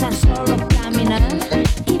 Tan solo caminar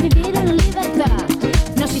y vivir en libertad.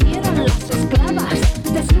 Nos siguieron las esclavas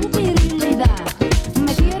de su virilidad.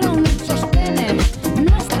 Metieron el sostén,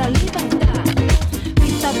 nuestra libertad.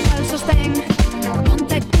 Pista para el sostén,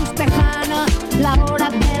 ponte tus tejanos. La hora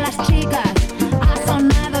de las chicas ha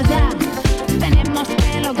sonado ya. Tenemos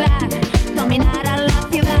que lograr dominar a la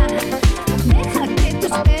ciudad. Deja que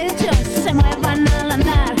tus pechos se muevan al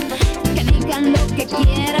andar. Que digan lo que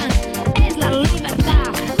quieran, es la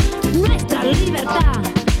libertad, nuestra libertad.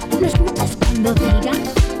 No escuchas cuando digan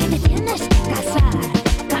que te tienes que casar.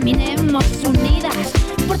 Caminemos unidas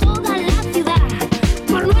por toda la ciudad,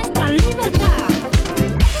 por nuestra libertad.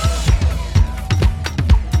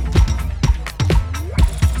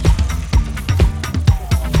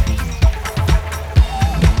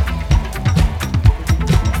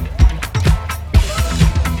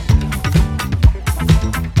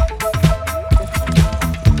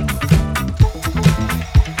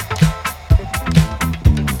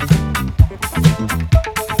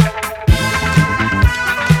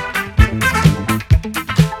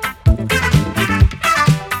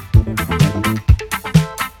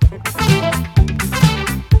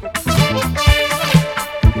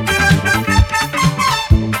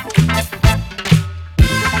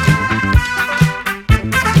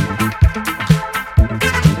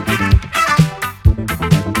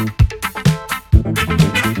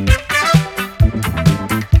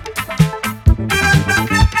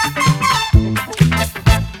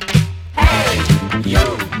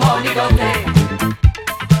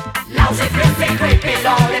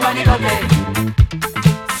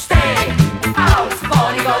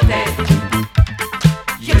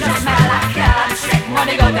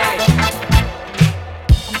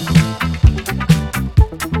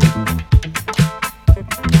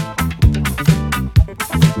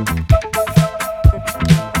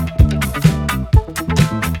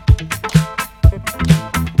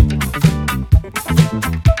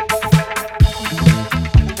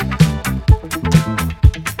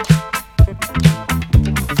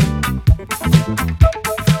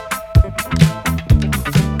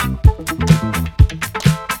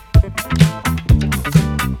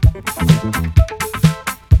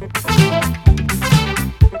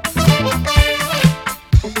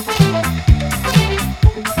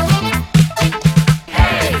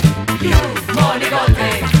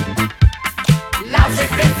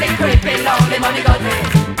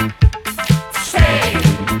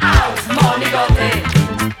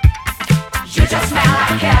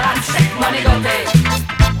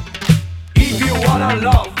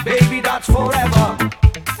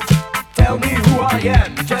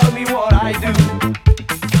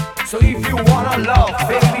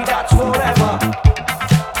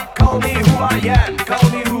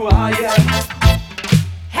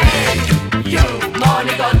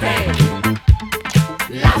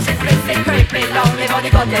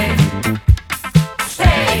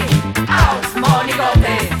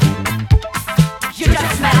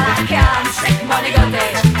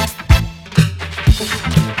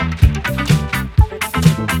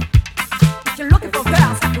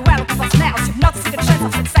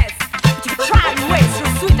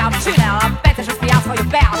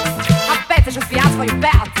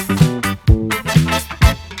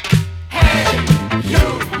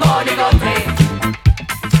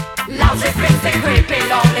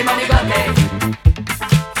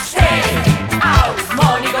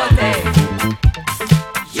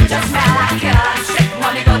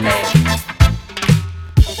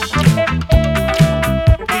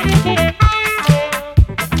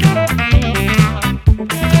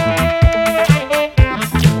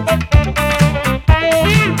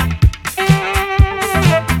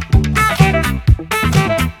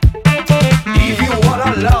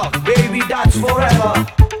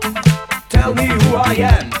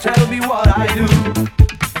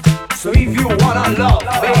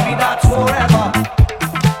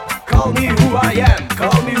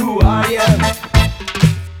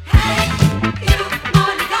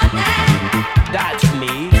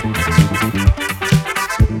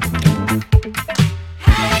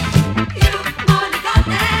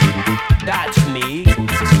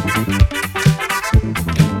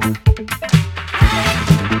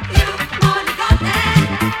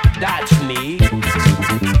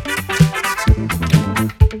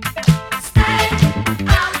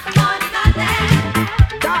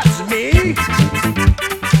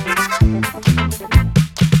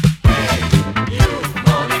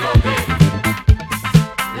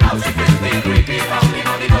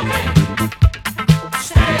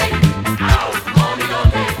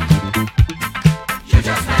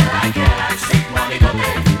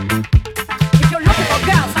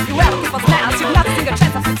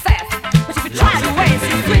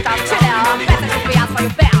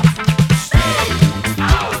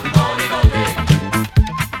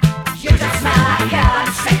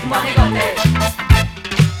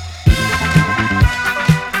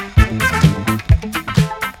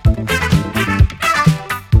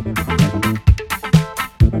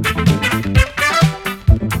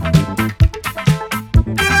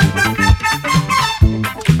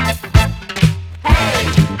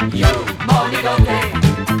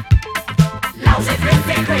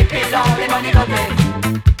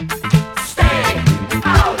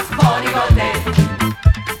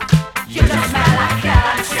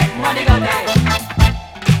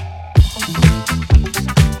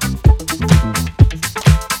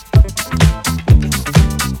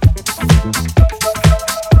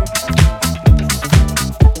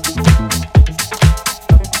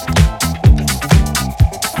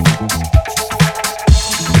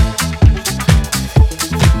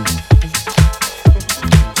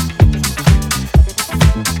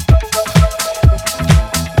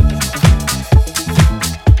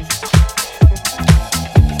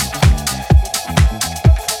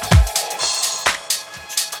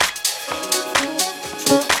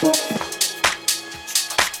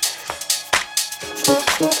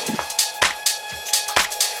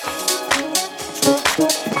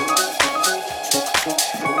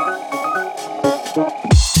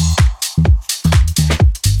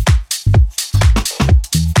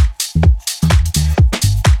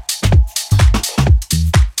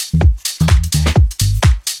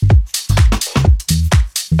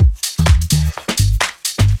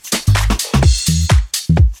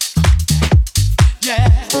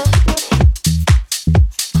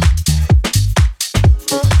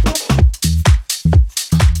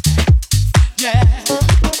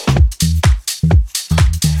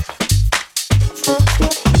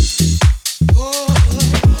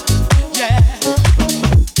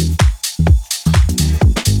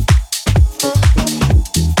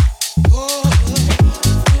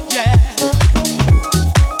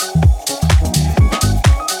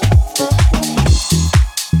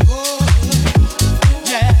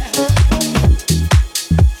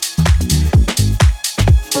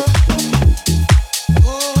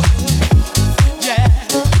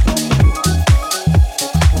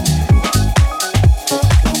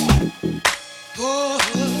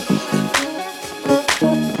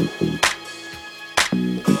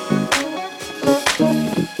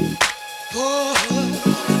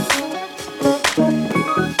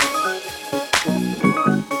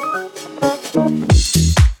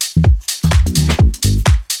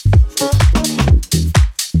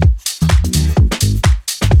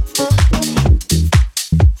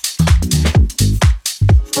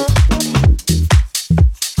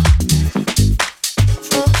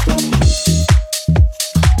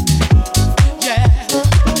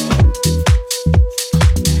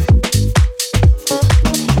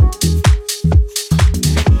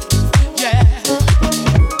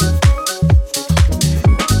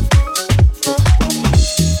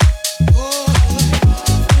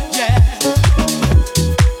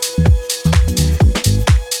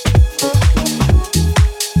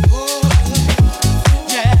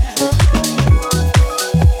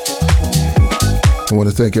 I want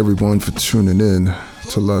to thank everyone for tuning in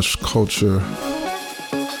to Lush Culture,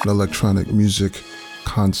 an electronic music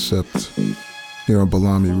concept here on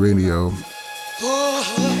Balami Radio.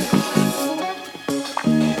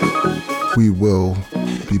 We will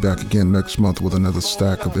be back again next month with another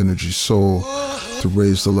stack of energy soul to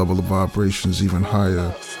raise the level of vibrations even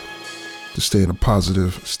higher, to stay in a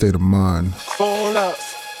positive state of mind,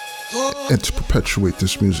 and to perpetuate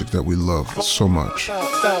this music that we love so much.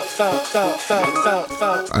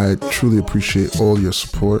 I truly appreciate all your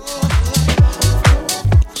support.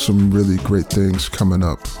 Some really great things coming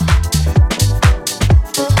up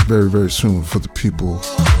very, very soon for the people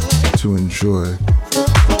to enjoy.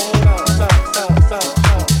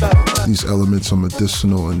 These elements are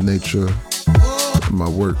medicinal in nature. My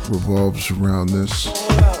work revolves around this.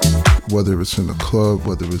 Whether it's in the club,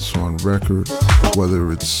 whether it's on record,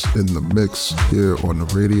 whether it's in the mix here on the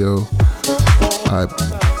radio, I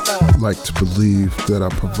like to believe that I'm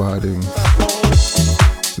providing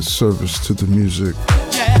the service to the music,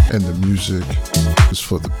 and the music is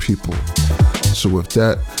for the people. So with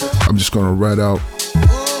that, I'm just gonna right out,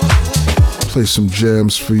 play some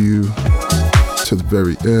jams for you to the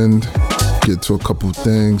very end, get to a couple of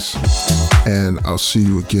things, and I'll see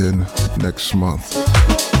you again next month.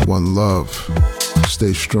 One love,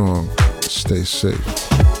 stay strong, stay safe.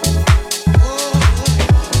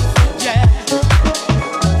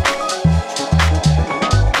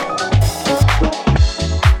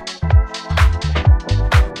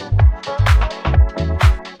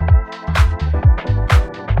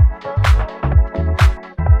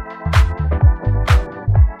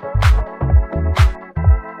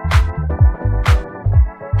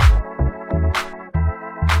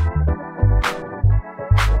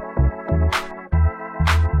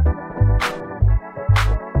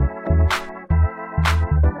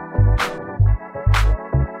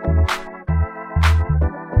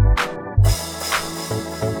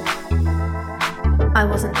 I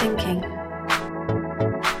wasn't thinking.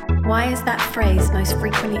 Why is that phrase most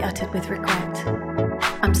frequently uttered with regret?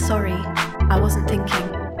 I'm sorry, I wasn't thinking.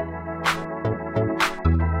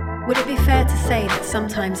 Would it be fair to say that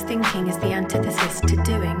sometimes thinking is the antithesis to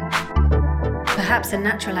doing? Perhaps a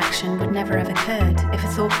natural action would never have occurred if a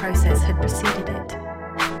thought process had preceded it.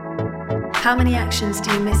 How many actions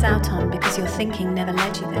do you miss out on because your thinking never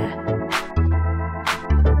led you there?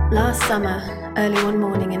 Last summer, early one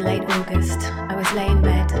morning in late August, I was lay in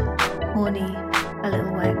bed, horny, a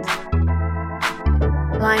little wet.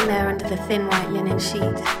 Lying there under the thin white linen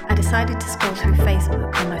sheet, I decided to scroll through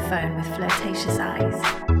Facebook on my phone with flirtatious eyes.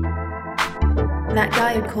 That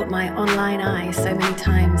guy who'd caught my online eye so many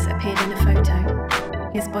times appeared in a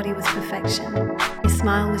photo. His body was perfection, his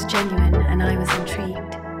smile was genuine, and I was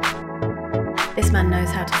intrigued. This man knows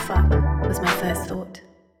how to fuck, was my first thought.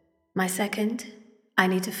 My second, I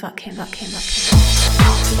need to fuck him. I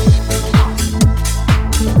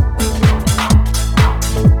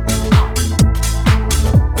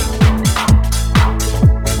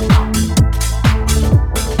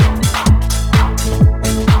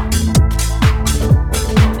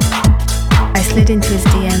slid into his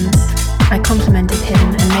DMs. I complimented him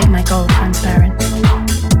and made my goal transparent.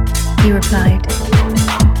 He replied.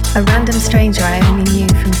 A random stranger I only knew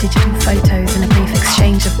from digital photos and a brief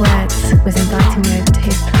exchange of words was inviting me over to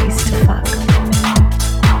his place to fuck.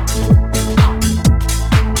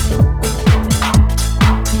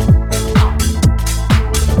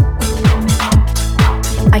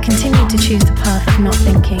 I continued to choose the path of not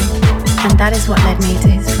thinking, and that is what led me to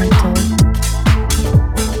his front door.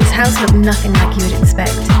 His house looked nothing like you would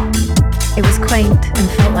expect. It was quaint and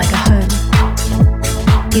felt like a home.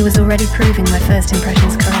 He was already proving my first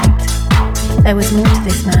impressions correct. There was more to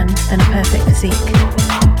this man than a perfect physique.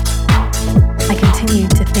 I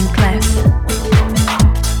continued to think less.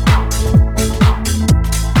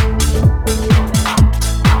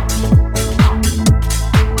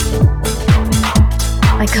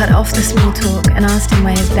 I cut off the small talk and asked him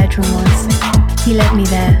where his bedroom was. He led me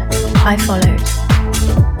there. I followed.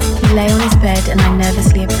 He lay on his bed and I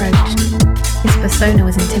nervously approached. His persona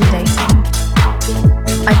was intimidating.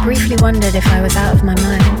 I briefly wondered if I was out of my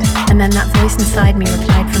mind, and then that voice inside me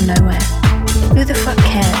replied from nowhere. Who the fuck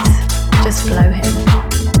cares? Just blow him.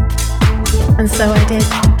 And so I did.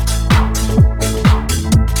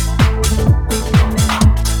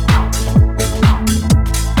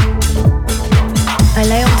 I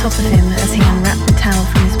lay on top of him as he unwrapped the towel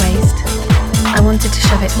from his waist. I wanted to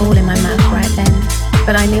shove it all in my mouth right then,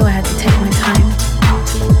 but I knew I had to take my time.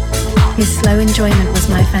 His slow enjoyment was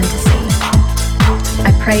my fantasy.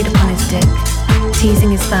 I preyed upon his dick, teasing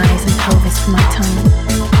his thighs and pelvis for my tongue.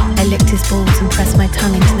 I licked his balls and pressed my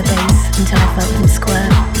tongue into the base until I felt him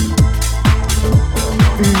squirt.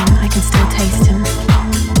 I can still taste him.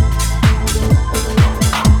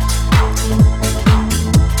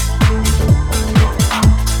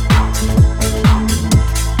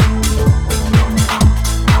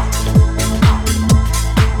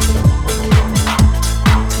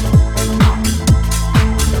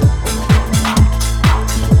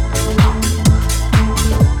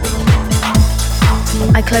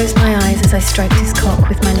 I closed my eyes as I stroked his cock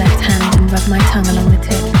with my left hand and rubbed my tongue along the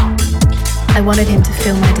tip. I wanted him to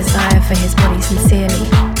feel my desire for his body sincerely.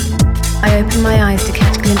 I opened my eyes to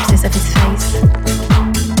catch glimpses of his face.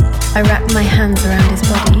 I wrapped my hands around his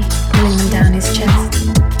body, pulling them down his chest.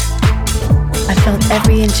 I felt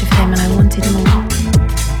every inch of him and I wanted more.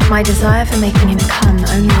 My desire for making him come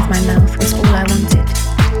only with my mouth was all I wanted.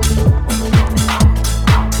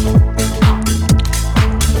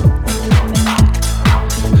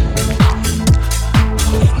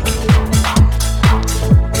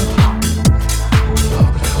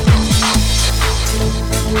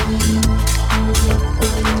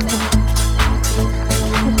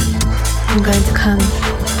 I'm going to come,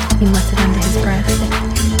 he muttered under his breath.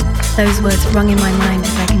 Those words rung in my mind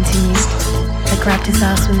as I continued. I grabbed his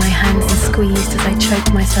ass with my hands and squeezed as I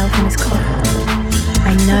choked myself on his cock.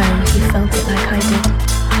 I know he felt it like I did.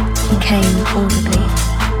 He came audibly.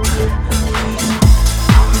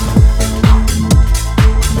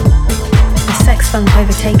 The sex funk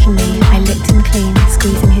overtaking me, I licked him clean,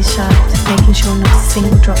 squeezing his shaft, making sure not a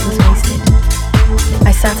single drop was wasted.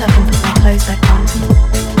 I sat up and put my clothes back on.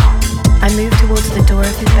 I moved towards the door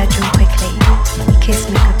of his bedroom quickly. He kissed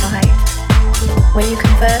me goodbye. When you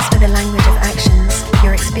converse with the language of actions,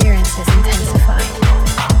 your experiences intensify.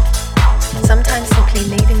 Sometimes simply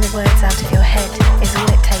leaving the words out of your head is all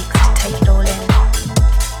it takes to take it all in.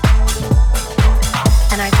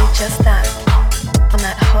 And I did just that on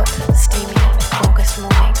that hot, steamy August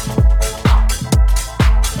morning.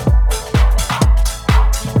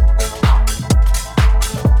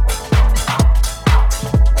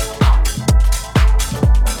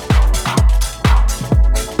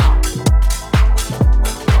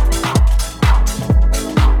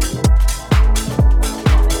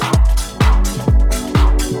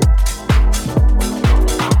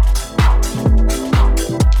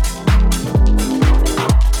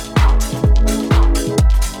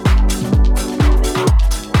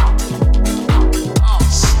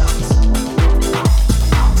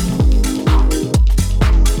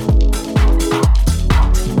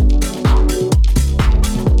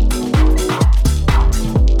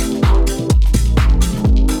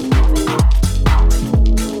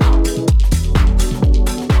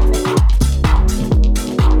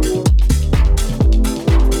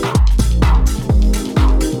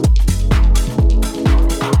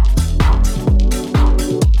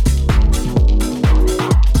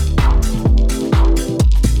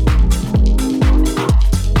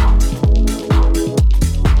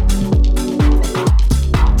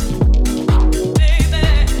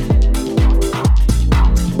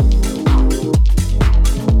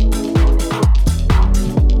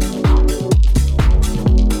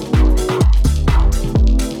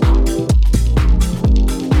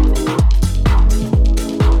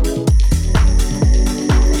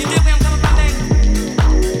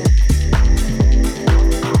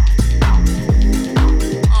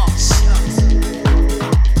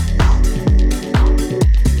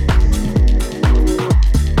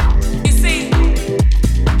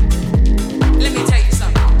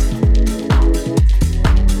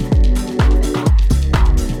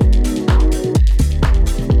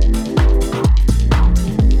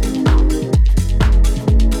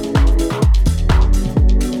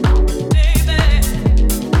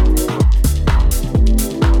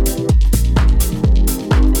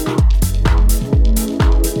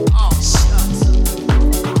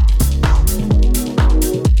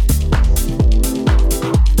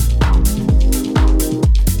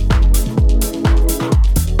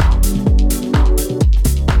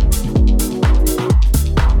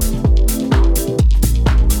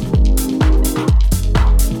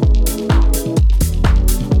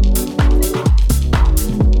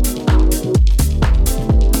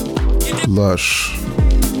 Lush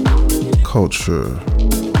Culture,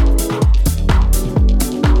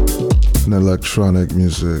 an electronic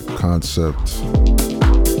music concept.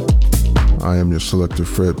 I am your selector,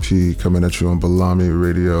 Fred P, coming at you on Balami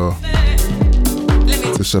Radio.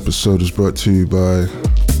 This episode is brought to you by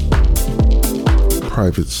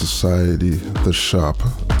Private Society,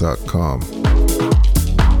 theshop.com,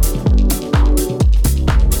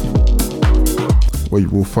 where you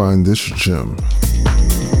will find this gem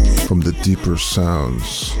from the Deeper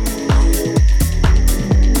Sounds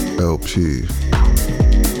LP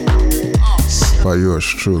by yours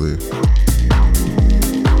truly.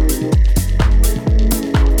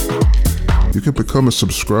 You can become a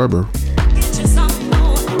subscriber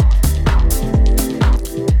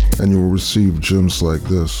and you will receive gems like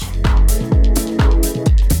this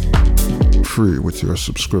free with your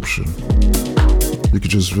subscription. You can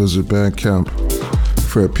just visit Bandcamp,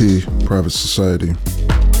 Fred P, Private Society,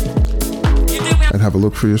 and have a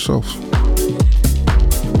look for yourself.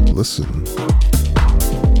 Listen.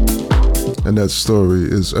 And that story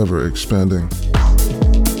is ever expanding.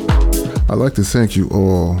 I'd like to thank you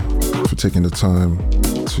all for taking the time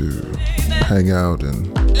to hang out and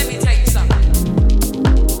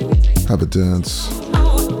have a dance,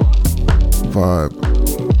 vibe,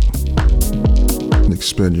 and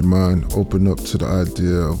expand your mind. Open up to the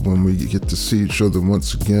idea of when we get to see each other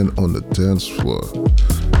once again on the dance floor,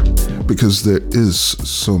 because there is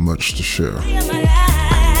so much to share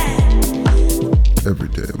every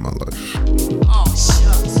day of my life.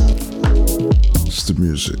 It's the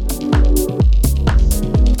music.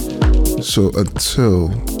 So until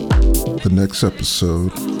the next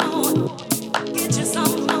episode,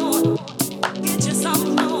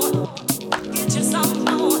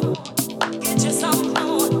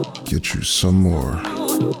 get you some more,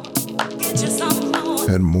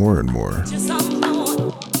 and more,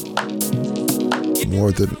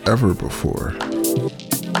 more than ever before.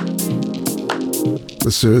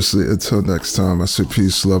 But seriously, until next time, I say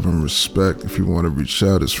peace, love, and respect. If you want to reach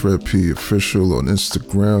out, it's Fred P Official on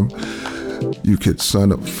Instagram. You could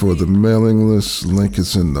sign up for the mailing list. Link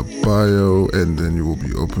is in the bio, and then you will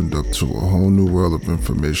be opened up to a whole new world of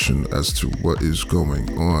information as to what is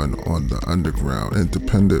going on the underground,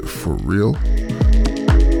 independent for real.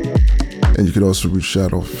 And you can also reach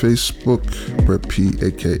out on Facebook, Brett P,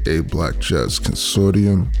 aka Black Jazz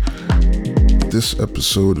Consortium. This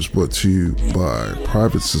episode is brought to you by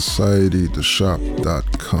Private Society,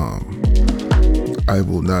 theshop.com. I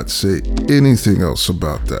will not say anything else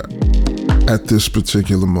about that at this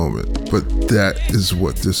particular moment, but that is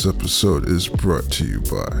what this episode is brought to you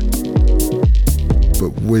by.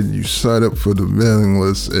 But when you sign up for the mailing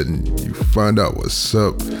list and you find out what's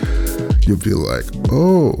up, you'll be like,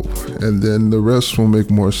 oh, and then the rest will make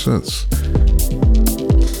more sense.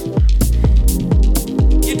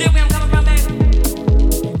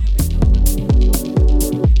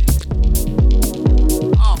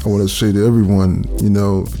 I want to say to everyone,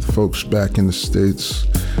 folks back in the States,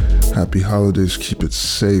 happy holidays, keep it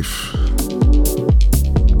safe.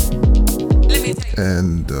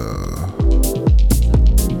 And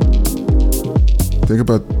think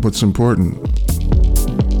about what's important,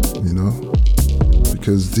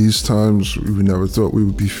 because these times we never thought we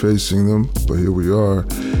would be facing them, but here we are.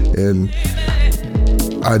 And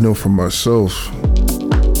I know for myself,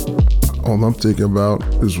 all I'm thinking about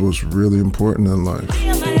is what's really important in life.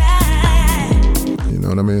 You know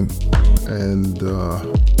what I mean? And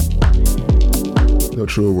no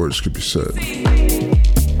truer words could be said.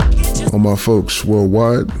 All my folks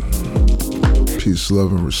worldwide, peace,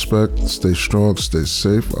 love, and respect. Stay strong, stay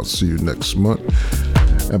safe. I'll see you next month.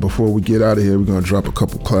 And before we get out of here, we're going to drop a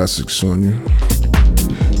couple classics on you.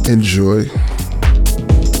 Enjoy.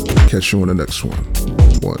 Catch you on the next one.